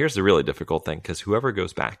 well, and here's the really difficult thing, because whoever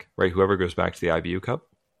goes back to the IBU Cup,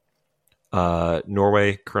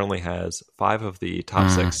 Norway currently has 5 of the top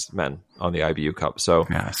 6 men on the IBU Cup. So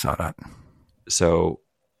yeah, I saw that. So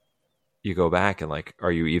you go back and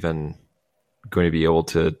are you even going to be able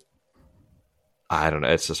to? I don't know.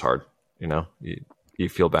 It's just hard. You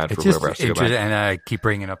feel bad for whoever has to go back. And I keep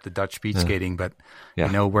bringing up the Dutch speed skating, but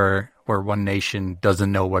where one nation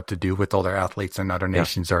doesn't know what to do with all their athletes, and other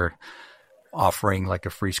nations are offering a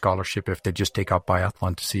free scholarship if they just take up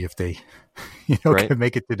biathlon to see if they, can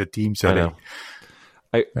make it to the team. So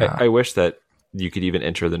I wish that you could even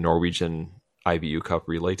enter the Norwegian IBU Cup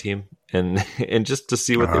relay team and just to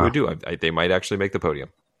see what they would do. They might actually make the podium.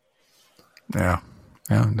 Yeah,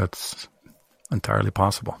 that's entirely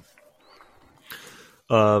possible.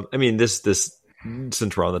 This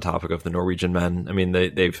since we're on the topic of the Norwegian men,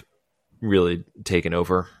 they've really taken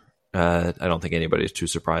over. I don't think anybody's too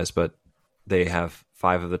surprised, but they have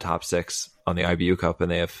 5 of the top 6 on the IBU Cup, and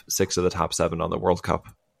they have 6 of the top 7 on the World Cup.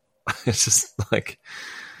 It's just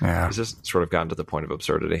it's just sort of gotten to the point of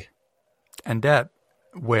absurdity. And that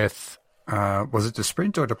with, was it the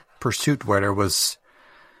sprint or the pursuit where there was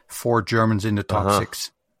 4 Germans in the top 6?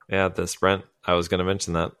 Yeah, the sprint. I was going to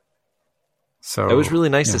mention that. So it was really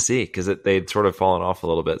nice to see, because they'd sort of fallen off a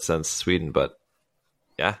little bit since Sweden, but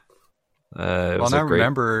yeah.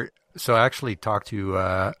 Remember, so I actually talked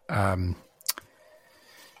to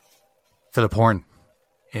Philip Horn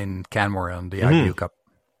in Canmore on the IBU Cup,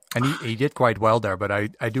 and he did quite well there. But I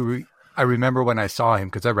remember when I saw him,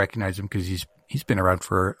 because I recognize him because he's been around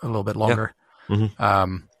for a little bit longer. Yeah.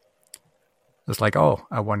 It's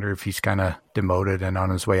I wonder if he's kind of demoted and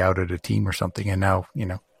on his way out of the team or something. And now,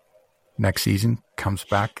 next season comes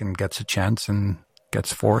back and gets a chance and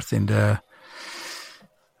gets 4th in the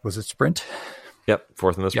Was it sprint? Yep,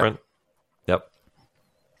 fourth in the sprint. Yep.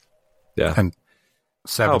 Yeah. And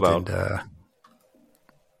seventh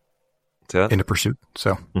in the pursuit.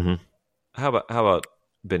 So How about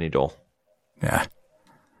Benny Dole? Yeah.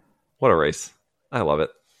 What a race. I love it.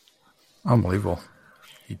 Unbelievable.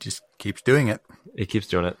 He just keeps doing it. He keeps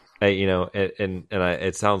doing it.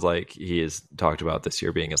 It sounds like he has talked about this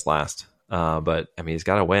year being his last. But I mean, he's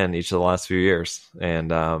got to win each of the last few years.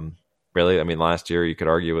 And really, I mean, last year you could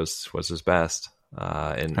argue was his best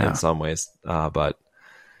in some ways. But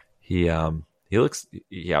he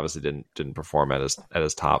obviously didn't perform at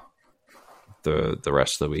his top the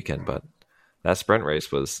rest of the weekend. But that sprint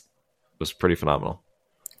race was pretty phenomenal.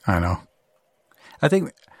 I know. I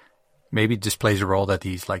think maybe it just plays a role that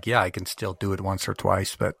he's like, yeah, I can still do it once or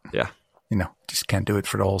twice, but just can't do it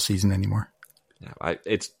for the whole season anymore. Yeah,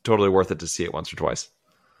 it's totally worth it to see it once or twice.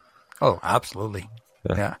 Oh, absolutely.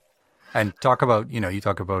 Yeah. And talk about, you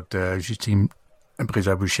talk about Justine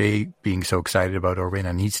Braisaz-Bouchet being so excited about her win,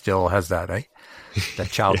 and he still has that, eh? That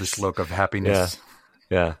childish look of happiness.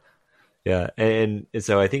 Yeah. And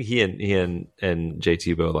so I think he and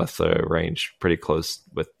JT Boe left the range pretty close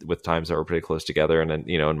with times that were pretty close together. And then,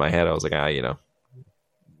 in my head, I was like,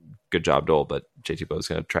 good job, Dole, but JT Boe is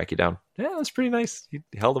going to track you down. Yeah, that's pretty nice. He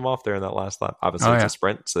held him off there in that last lap. Obviously, it's a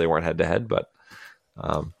sprint, so they weren't head to head, but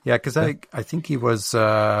because I think he was,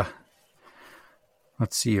 let's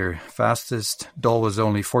see here, fastest. Dole was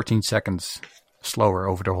only 14 seconds slower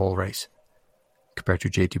over the whole race compared to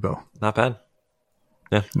JT Boe. Not bad.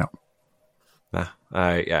 Yeah. No.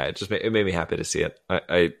 It made me happy to see it.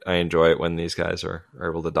 I enjoy it when these guys are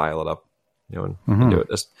able to dial it up, and do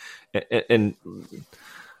it. And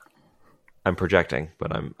I'm projecting,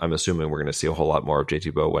 but I'm assuming we're going to see a whole lot more of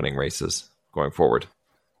JT Boe winning races going forward.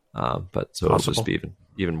 But so it'll just be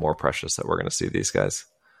even more precious that we're going to see these guys.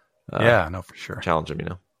 No, for sure. Challenge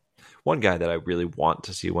him. One guy that I really want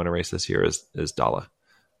to see win a race this year is Dalla.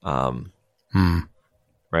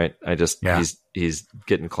 Right. He's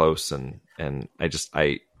getting close, and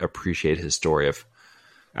I appreciate his story of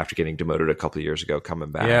after getting demoted a couple of years ago, coming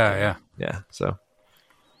back. Yeah. So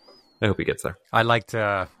I hope he gets there. I liked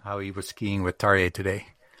how he was skiing with Tarjei today.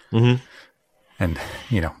 And,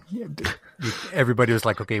 everybody was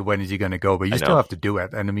like, okay, when is he going to go? But you still have to do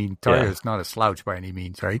it. And I mean, Tarjei is not a slouch by any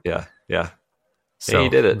means, right? Yeah. So he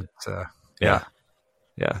did it. Yeah.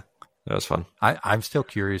 That was fun. I'm still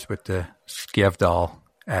curious with the Skjevdal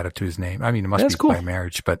added to his name. I mean, it must be cool. by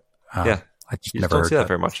marriage, but I just you never don't heard see that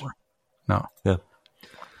very much. Before. No. Yeah.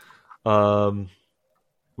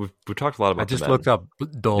 We've talked a lot about. I just looked up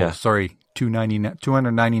Dole. Yeah. Sorry,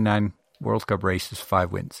 299 World Cup races,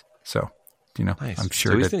 5 wins. So nice. I'm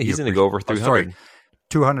sure he's going to go over 300.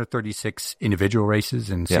 236 individual races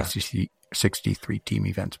and 63 team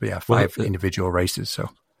events. But 5 individual races. So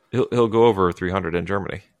he'll go over 300 in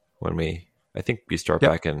Germany when we start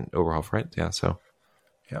back in Oberhof, right? Yeah. So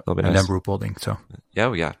and nice. Then Ruhpolding. So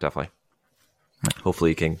yeah, definitely.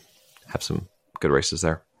 Hopefully, he can have some good races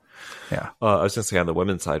there. Yeah. I was going to say on the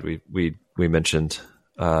women's side, we mentioned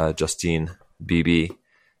Justine BB,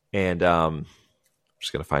 and I'm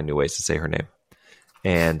just going to find new ways to say her name.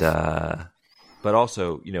 And but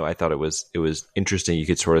also, I thought it was interesting. You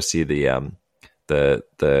could sort of see the what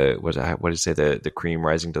did you say, the cream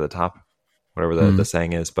rising to the top, whatever the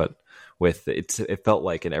saying is. But it felt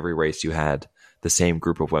like in every race you had the same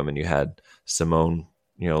group of women. You had Simone,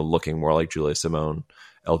 looking more like Julia Simone,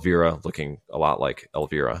 Elvira looking a lot like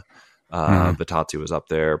Elvira. Batazzi was up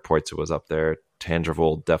there. Poitza was up there.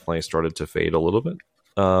 Tangevol definitely started to fade a little bit.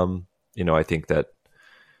 I think that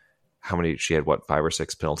she had 5 or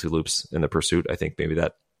 6 penalty loops in the pursuit. I think maybe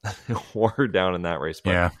that wore her down in that race.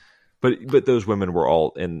 But, but those women were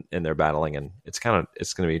all in there battling, and it's going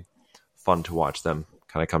to be fun to watch them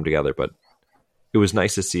kind of come together. But it was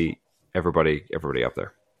nice to see everybody up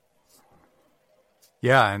there.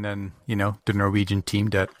 Yeah, and then the Norwegian team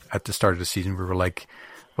that at the start of the season we were like,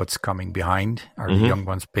 what's coming behind? Are the young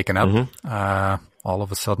ones picking up? All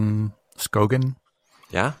of a sudden, Skogen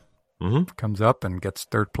comes up and gets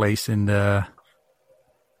 3rd place in the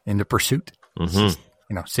pursuit. Just,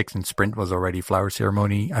 6th in sprint was already flower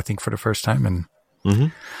ceremony, I think, for the first time, and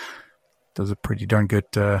does a pretty darn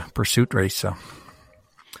good pursuit race. So.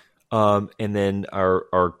 And then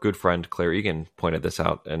our good friend Claire Egan pointed this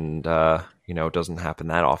out, and it doesn't happen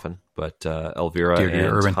that often, but Elvira and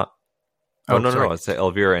Irwin. No. It's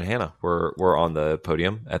Elvira and Hannah were on the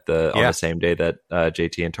podium on the same day that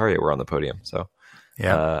JT and Tarjei were on the podium. So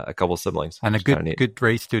a couple siblings, and a good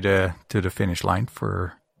race to the finish line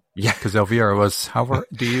for because Elvira was how far?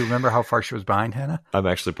 Do you remember how far she was behind Hannah? I'm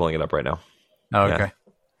actually pulling it up right now. Oh, okay.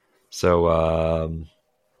 So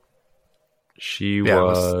She it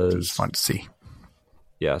was fun to see.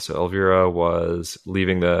 Yeah, so Elvira was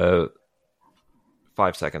leaving the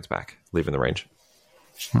 5 seconds back, leaving the range.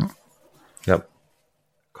 Yep.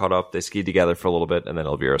 Caught up. They skied together for a little bit, and then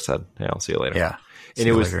Elvira said, "Hey, I'll see you later." Yeah. And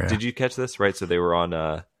it was, did you catch this? Right. So they were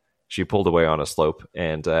on, she pulled away on a slope,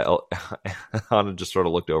 and Anna just sort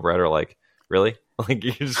of looked over at her like, really? Like,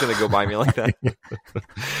 you're just going to go by me like that?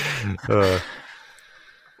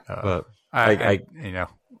 But I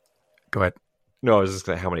go ahead. No, I was just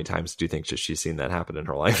going to, how many times do you think she's seen that happen in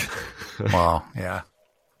her life? Well, yeah.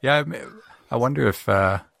 Yeah. I wonder if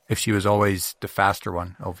she was always the faster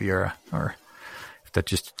one, Elvira, or if that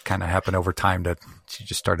just kind of happened over time that she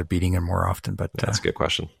just started beating him more often. But that's a good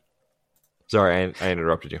question. Sorry, I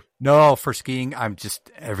interrupted you. No, for skiing, I'm just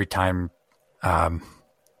every time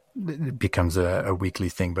it becomes a weekly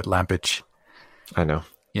thing. But Lampich, I know,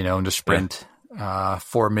 in the sprint,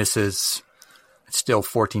 4 misses, still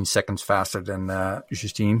 14 seconds faster than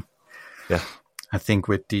Justine. Yeah, I think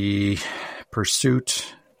with the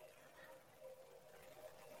pursuit.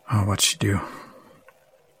 Oh, what'd she do?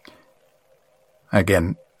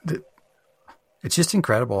 Again, it's just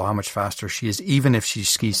incredible how much faster she is, even if she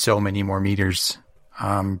skis so many more meters.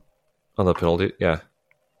 On the penalty, yeah.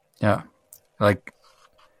 Yeah. Like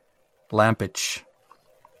Lampich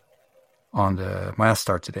on the mile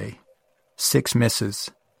start today, 6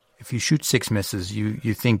 misses. If you shoot 6 misses,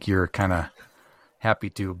 you think you're kind of happy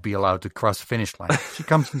to be allowed to cross the finish line. She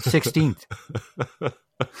comes in 16th.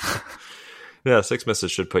 Yeah, 6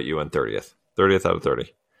 misses should put you in 30th. 30th out of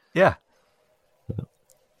 30. Yeah.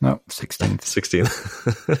 No, 16th.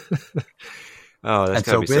 16th. Oh, that's and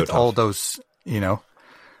gotta so be with so all tough. those,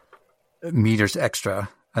 meters extra,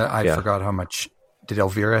 I forgot how much. Did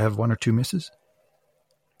Elvira have 1 or 2 misses?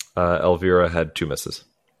 Elvira had 2 misses.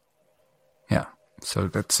 Yeah. So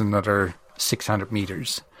that's another 600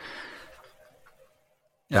 meters.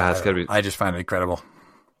 Yeah, it's gotta be. I just find it incredible.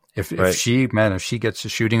 If Right. she gets the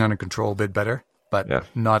shooting under control a bit better, but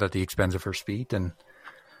not at the expense of her speed. And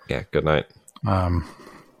Yeah, good night.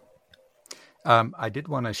 I did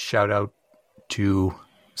want to shout out to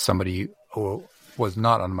somebody who was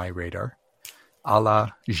not on my radar,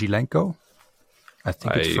 Alla Zilenko. I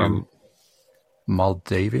think it's from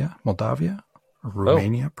Moldavia,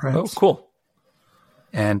 Romania, perhaps. Oh, cool.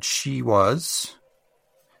 And she was,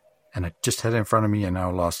 and I just had it in front of me and now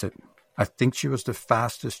I lost it. I think she was the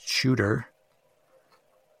fastest shooter.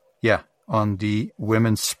 Yeah, on the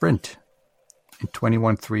women's sprint in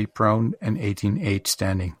 21.3 prone and 18.8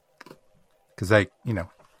 standing. Because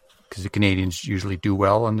the Canadians usually do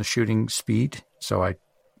well on the shooting speed, so I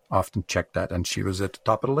often check that, and she was at the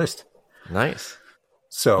top of the list. Nice.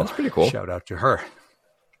 So that's pretty cool. Shout out to her.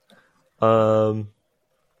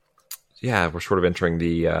 Yeah, we're sort of entering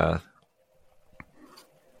the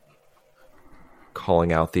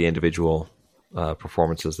calling out the individual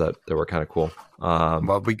performances that were kind of cool.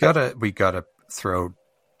 Well, we gotta throw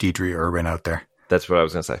Deedra Irwin out there. That's what I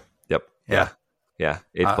was gonna say. Yep. Yeah.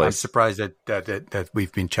 8th place. I'm surprised that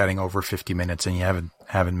we've been chatting over 50 minutes and you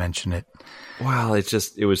haven't mentioned it. Well, it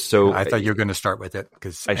was so. I thought you were going to start with it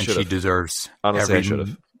because she deserves. Honestly, I should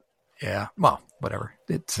have. Yeah. Well, whatever.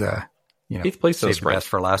 It's 8th place in the sprint. Best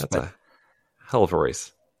for last. That's a hell of a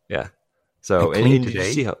race. Yeah. So and clean did today.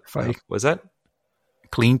 You see how was that?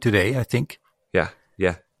 Clean today, I think. Yeah.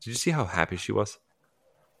 Did you see how happy she was?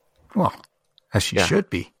 Well, as she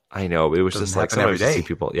should be. I know. It was just like sometimes you see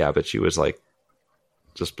people. Yeah, but she was like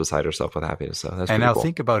just beside herself with happiness. So that's and now cool.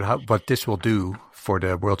 Think about what this will do for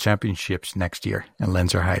the World Championships next year in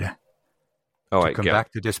Lenzerheide. Oh, to come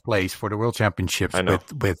back to this place for the World Championships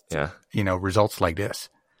with results like this.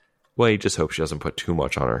 Well, you just hope she doesn't put too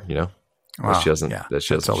much on her, Well, she doesn't. Yeah,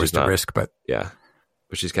 that's always the risk, but yeah,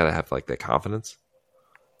 but she's got to have like that confidence.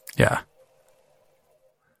 Yeah,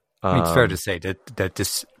 I mean, it's fair to say that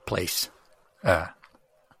this place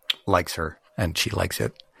likes her and she likes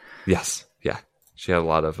it. Yes, yeah, she had a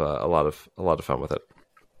lot of fun with it.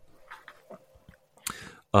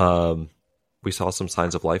 We saw some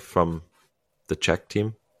signs of life from the Czech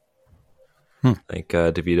team. I think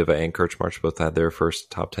Davidova and Kirchmarch both had their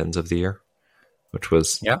first top 10s of the year, which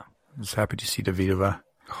was I was happy to see Davidova.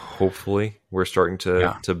 Hopefully, we're starting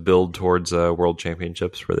to build towards World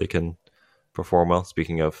Championships where they can perform well.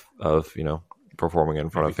 Speaking of performing in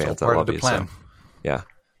front of fans that love you, so yeah.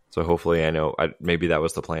 So hopefully, maybe that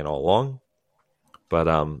was the plan all along, but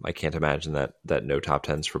I can't imagine that no top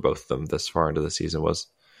 10s for both of them this far into the season was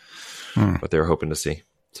what they were hoping to see.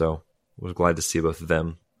 So I was glad to see both of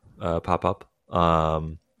them pop up.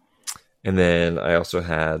 And then I also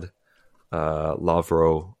had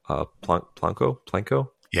Lavro Planko.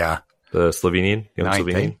 Yeah. The Slovenian.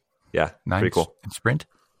 Slovenian. Yeah, ninth pretty cool. in sprint.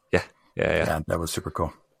 Yeah. Yeah, that was super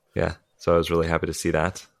cool. Yeah, so I was really happy to see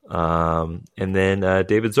that. And then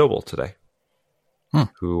David Zobel today,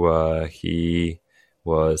 who he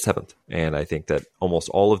was 7th. And I think that almost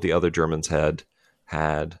all of the other Germans had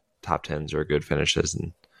top 10s or good finishes,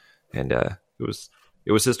 and it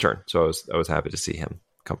was his turn. So I was happy to see him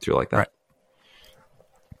come through like that.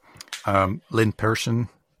 Right. Lynn Persson.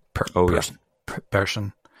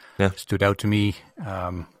 Persson stood out to me.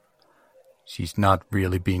 She's not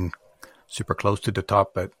really been super close to the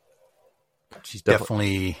top, but she's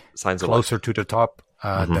definitely closer to the top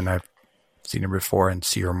than I've seen her before and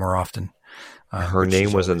see her more often. Her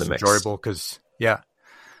name was in the mix. Enjoyable because, yeah.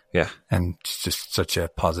 And she's just such a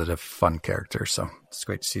positive, fun character. So it's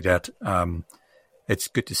great to see that. It's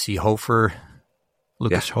good to see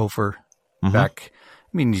Lucas Hofer back.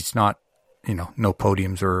 I mean, he's not, no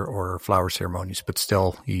podiums or flower ceremonies, but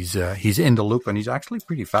still he's in the loop and he's actually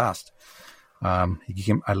pretty fast.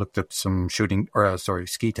 I looked at some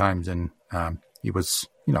ski times and he was,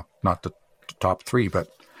 not the top 3, but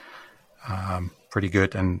pretty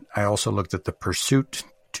good. And I also looked at the pursuit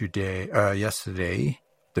yesterday,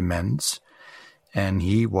 the men's, and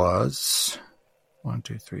he was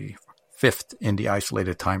 5th in the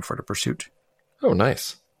isolated time for the pursuit. Oh,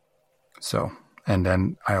 nice. So, and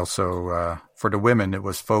then I also, for the women, it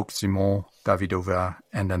was Vogt, Simon, Davidova,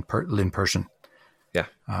 and then Lynn Persson. Yeah.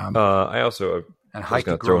 I also and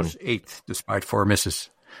Heike Gross 8th despite 4 misses.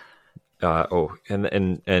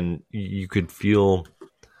 And you could feel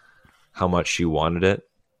how much she wanted it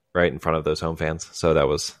right in front of those home fans. So that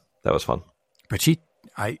was fun. But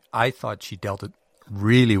I thought she dealt it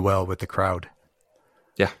really well with the crowd.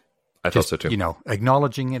 Yeah, I thought so too.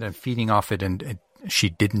 Acknowledging it and feeding off it, and she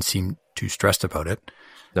didn't seem too stressed about it.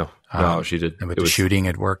 No, she did. And with the shooting,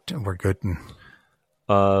 it worked. We're good.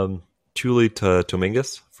 Tuli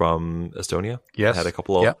Tomingas from Estonia. Yes. Had a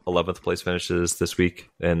couple of 11th place finishes this week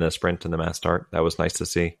in the sprint and the mass start. That was nice to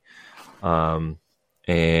see. And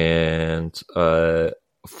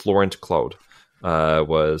Florent Claude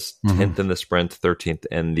was 10th in the sprint, 13th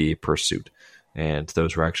in the pursuit. And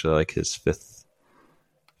those were actually like his fifth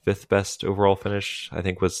best overall finish, I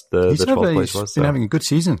think was the 12th place was. He's been having a good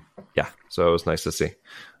season. Yeah. So it was nice to see.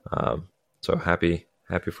 So happy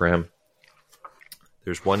for him.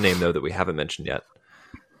 There's one name though that we haven't mentioned yet,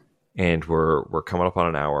 and we're coming up on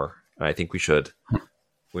an hour, and I think we should.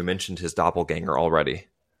 We mentioned his doppelganger already.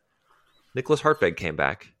 Nicholas Hartweg came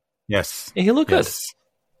back. Yes, and he looked good.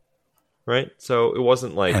 Right, so it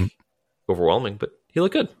wasn't overwhelming, but he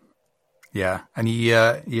looked good. Yeah, and he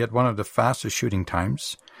had one of the fastest shooting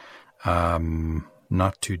times.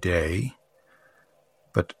 Not today,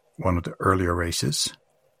 but one of the earlier races.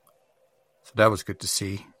 So that was good to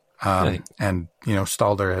see. And,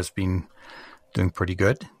 Stalder has been doing pretty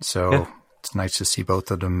good. So it's nice to see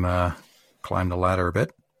both of them climb the ladder a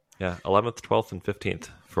bit. Yeah, 11th, 12th, and 15th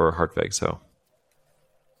for Hartweg. So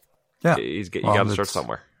yeah, you got to start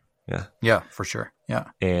somewhere. Yeah, for sure.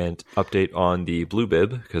 Yeah. And update on the blue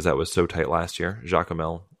bib, because that was so tight last year.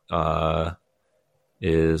 Jacquelin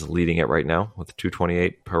is leading it right now with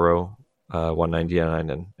 228, Perot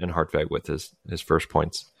 199, and Hartweg with his first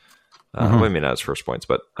points. Maybe not his first points,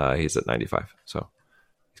 but he's at 95. So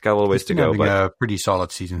he's got a little ways to go. But a pretty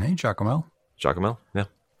solid season, hey, Jacquelin? Jacquelin, yeah.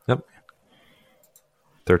 Yep.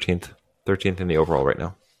 13th in the overall right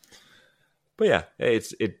now. But yeah,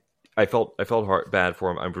 I felt bad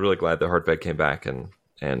for him. I'm really glad that Hartweg came back and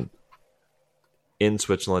in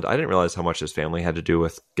Switzerland. I didn't realize how much his family had to do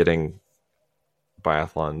with getting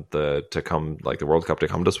biathlon the World Cup to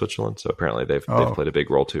come to Switzerland. So apparently they've played a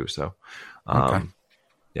big role too. So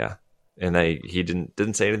yeah. And he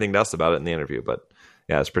didn't say anything to us about it in the interview, but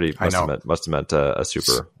yeah, it's pretty. Must have meant a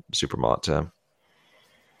super lot to him.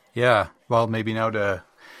 Yeah, well, maybe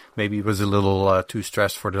he was a little too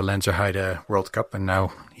stressed for the Lenzerheide World Cup, and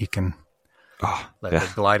now he can let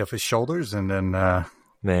it glide off his shoulders, and then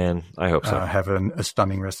man, I hope so. Have a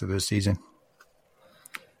stunning rest of the season.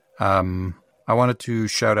 I wanted to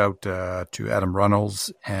shout out to Adam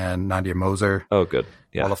Runnels and Nadia Moser. Oh, good.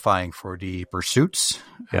 Yeah. Qualifying for the pursuits.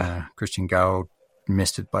 Yeah. Christian Gau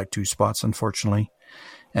missed it by 2 spots, unfortunately.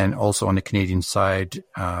 And also on the Canadian side,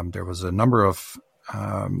 there was a number of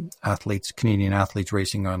Canadian athletes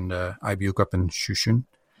racing on the IBU Cup in Shushan,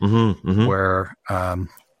 where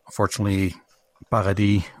unfortunately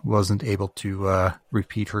Paradis wasn't able to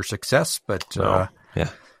repeat her success, but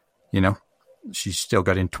she still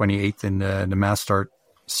got in 28th in the mass start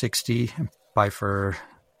 60, and Pfeiffer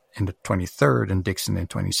in the 23rd, and Dixon in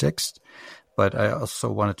 26th. But I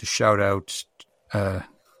also wanted to shout out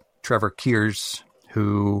Trevor Kears,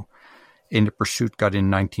 who in the pursuit got in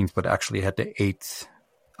 19th, but actually had the 8th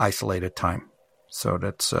isolated time. So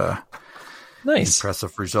that's nice,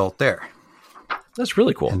 impressive result there. That's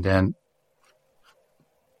really cool. And then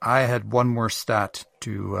I had one more stat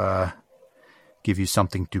to give you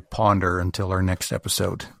something to ponder until our next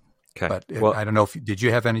episode. Okay. But I don't know if did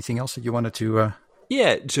you have anything else that you wanted to?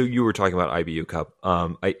 Yeah. So you were talking about IBU Cup.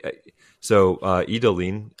 Ida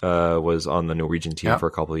Lean was on the Norwegian team for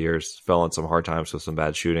a couple of years. Fell on some hard times with some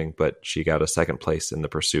bad shooting, but she got a second place in the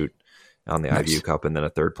pursuit on the IBU Cup, and then a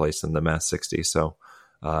third place in the Mass 60. So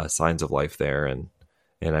signs of life there, and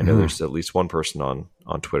I know there's at least one person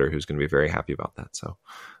on Twitter who's going to be very happy about that. So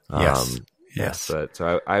yes.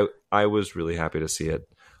 So I was really happy to see it.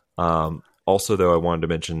 Also, though, I wanted to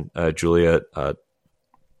mention Julia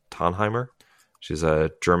Tonheimer. She's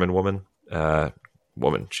a German woman.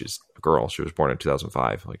 She's a girl. She was born in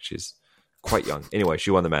 2005. Like, she's quite young. Anyway, she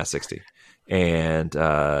won the Mass 60, and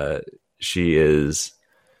she is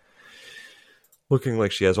looking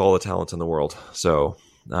like she has all the talent in the world. So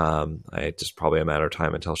I just probably a matter of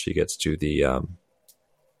time until she gets to the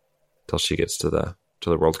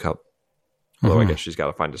World Cup. Although I guess she's got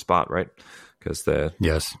to find a spot, right? Because the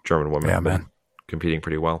German women have been competing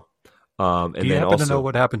pretty well. And do you happen to know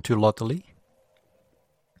what happened to Lotte Lee?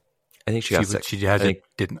 I think she got sick. Sick as well.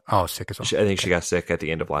 I think she got sick at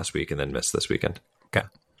the end of last week and then missed this weekend. Okay.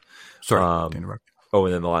 Sorry to interrupt. Oh,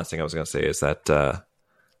 and then the last thing I was going to say is that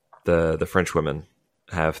the French women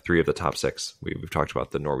have 3 of the top 6. We've talked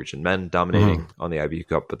about the Norwegian men dominating on the IBU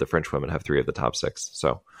Cup, but the French women have 3 of the top 6.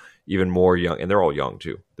 So even more young, and they're all young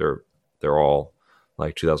too. They're all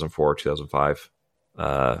like 2004, 2005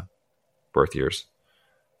 birth years.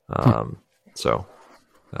 So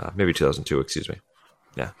maybe 2002, excuse me.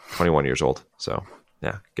 Yeah, 21 years old. So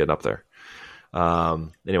yeah, getting up there.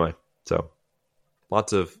 Anyway, so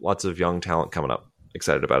lots of young talent coming up.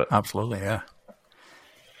 Excited about it. Absolutely, yeah.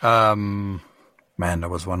 Man, there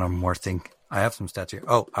was one more thing. I have some stats here.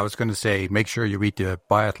 Oh, I was going to say, make sure you read the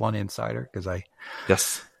Biathlon Insider, because I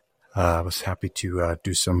was happy to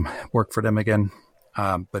do some work for them again.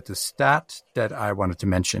 But the stat that I wanted to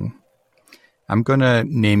mention, I'm going to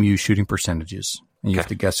name you shooting percentages, and you have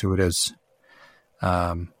to guess who it is.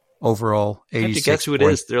 Overall, 86. You have to guess who it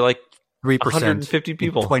is. They're like 3%, 150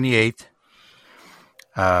 people. 28th.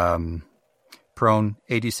 Prone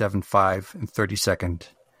 87.5 and 32nd,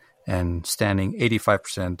 and standing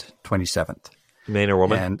 85%, 27th. Man or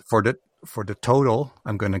woman? And for the total,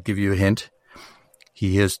 I'm going to give you a hint.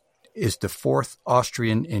 He is the 4th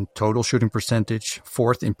Austrian in total shooting percentage,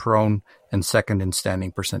 4th in prone, and 2nd in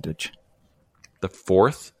standing percentage. The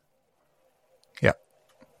 4th? Yeah.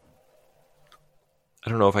 I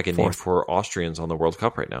don't know if I can name 4 Austrians on the World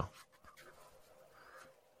Cup right now.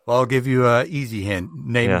 Well, I'll give you an easy hint.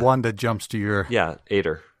 Name one that jumps to your... Yeah,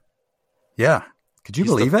 Eder. Yeah. Could you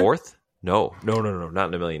believe it? 4th? No, not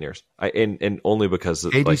in a million years. And only because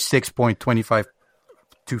of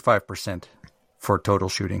 86.25% for total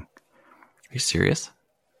shooting. Are you serious?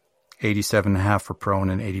 87.5 for prone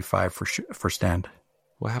and 85 for stand.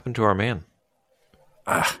 What happened to our man?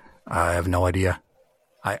 I have no idea.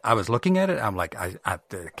 I was looking at it. I'm like,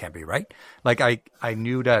 that can't be right. Like I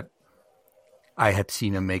knew that I had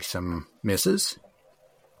seen him make some misses.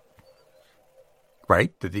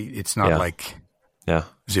 Right? It's not like 0-0,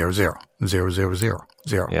 0-0-0,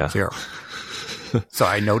 0-0. So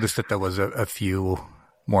I noticed that there was a few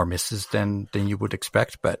more misses than you would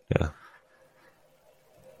expect, but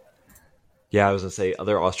yeah. I was gonna say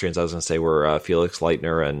other Austrians. I was gonna say were Felix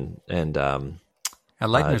Leitner and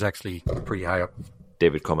Leitner's actually pretty high up.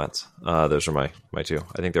 David Kometz. Those are my 2.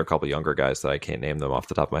 I think there are a couple younger guys that I can't name them off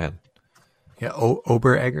the top of my head. Yeah,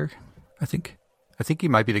 Oberegger, I think. I think he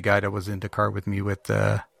might be the guy that was in the car with me with.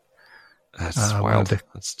 That's wild.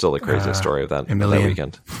 That's still the craziest story of that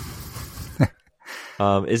weekend.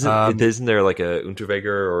 Isn't there like a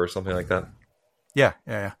Unterweger or something like that? Yeah.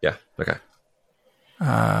 Yeah. Okay.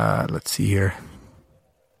 Let's see here.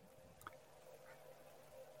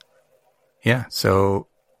 Yeah. So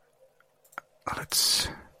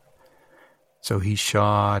he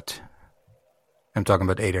shot. I'm talking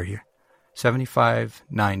about Eder here. 75,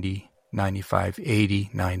 90, 95, 80,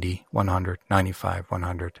 90, 100, 95,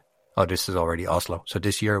 100. Oh, this is already Oslo. So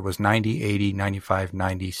this year it was 90, 80, 95,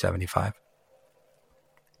 90, 75.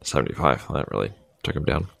 75. That really took him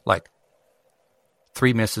down. Like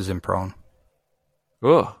 3 misses in prone.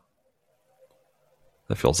 Oh.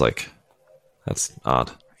 That feels like that's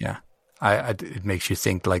odd. Yeah. It makes you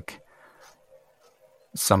think like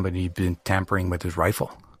somebody been tampering with his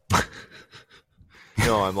rifle.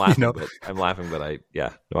 No, I'm laughing. I'm laughing, but I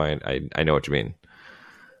know what you mean.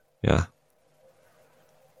 Yeah.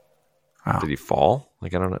 Did he fall?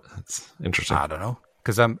 Like, I don't know. It's interesting. I don't know.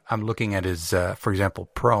 Because I'm looking at his, for example,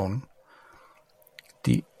 prone.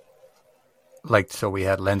 So we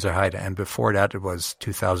had Lenzerheide, and before that it was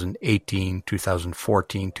 2018,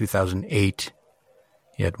 2014, 2008.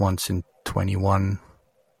 He had once in 21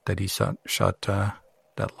 that he shot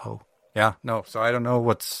that low. Yeah, no. So I don't know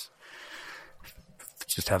what's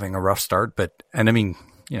just having a rough start, and I mean,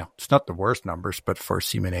 it's not the worst numbers, but for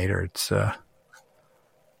Seaminator, it's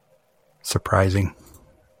surprising.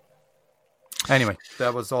 Anyway,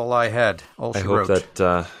 that was all I had. I hope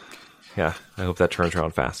that turns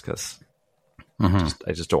around fast because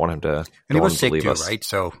I just don't want him to. And he was sick too, right?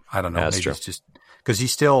 So I don't know. Maybe it's just because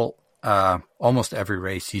he's still almost every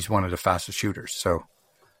race he's one of the fastest shooters. So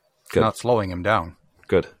it's not slowing him down.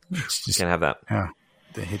 Good. Just, can't have that. Yeah,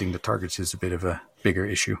 hitting the targets is a bit of a bigger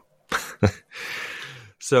issue.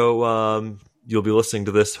 So you'll be listening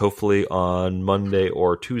to this hopefully on Monday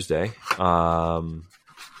or Tuesday.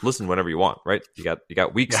 Listen whenever you want, right? You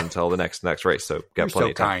got weeks until the next race, so got plenty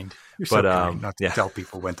of time. You're so kind not to tell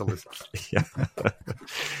people when to listen. Yeah.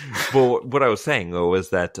 Well, what I was saying though is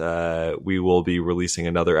that we will be releasing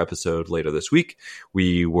another episode later this week.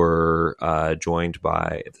 We were joined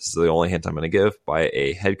by, this is the only hint I'm going to give, by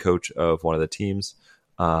a head coach of one of the teams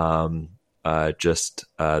just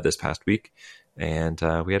this past week, and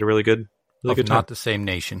we had a really good time. Not the same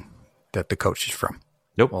nation that the coach is from.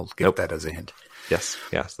 Nope. We'll get that as a hint. Yes.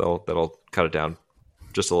 That'll cut it down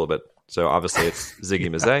just a little bit. So obviously it's Ziggy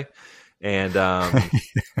Mazet, and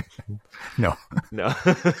no,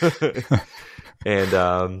 and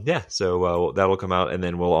so that'll come out, and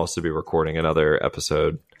then we'll also be recording another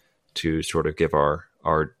episode to sort of give our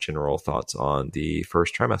general thoughts on the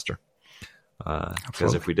first trimester.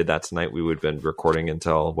 Because if we did that tonight, we would have been recording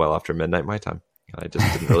until well after midnight my time. I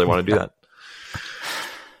just didn't really want to do that.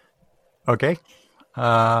 Okay.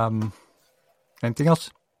 Anything else?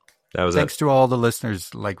 That was Thanks to all the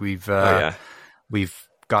listeners. Like we've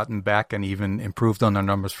gotten back and even improved on our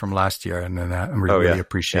numbers from last year, and we really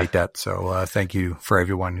appreciate that. So thank you for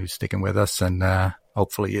everyone who's sticking with us and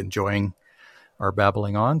hopefully enjoying our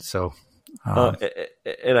babbling on. So,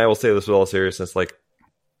 and I will say this with all seriousness, like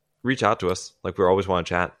reach out to us. Like we always want to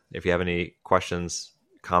chat. If you have any questions,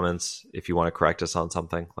 comments, if you want to correct us on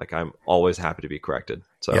something, like I'm always happy to be corrected.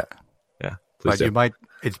 So yeah. But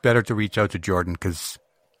it's better to reach out to Jordan because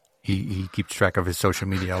he keeps track of his social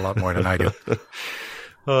media a lot more than I do.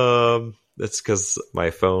 That's because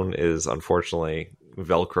my phone is unfortunately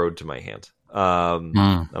Velcroed to my hand.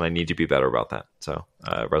 And I need to be better about that. So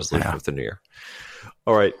resolution of the new year.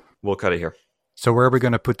 All right, we'll cut it here. So where are we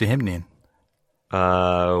going to put the hymn in?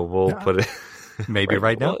 We'll put it maybe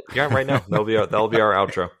right now. Well, right now. That'll be our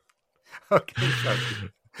outro. Okay.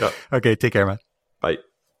 Okay. Take care, man. Bye.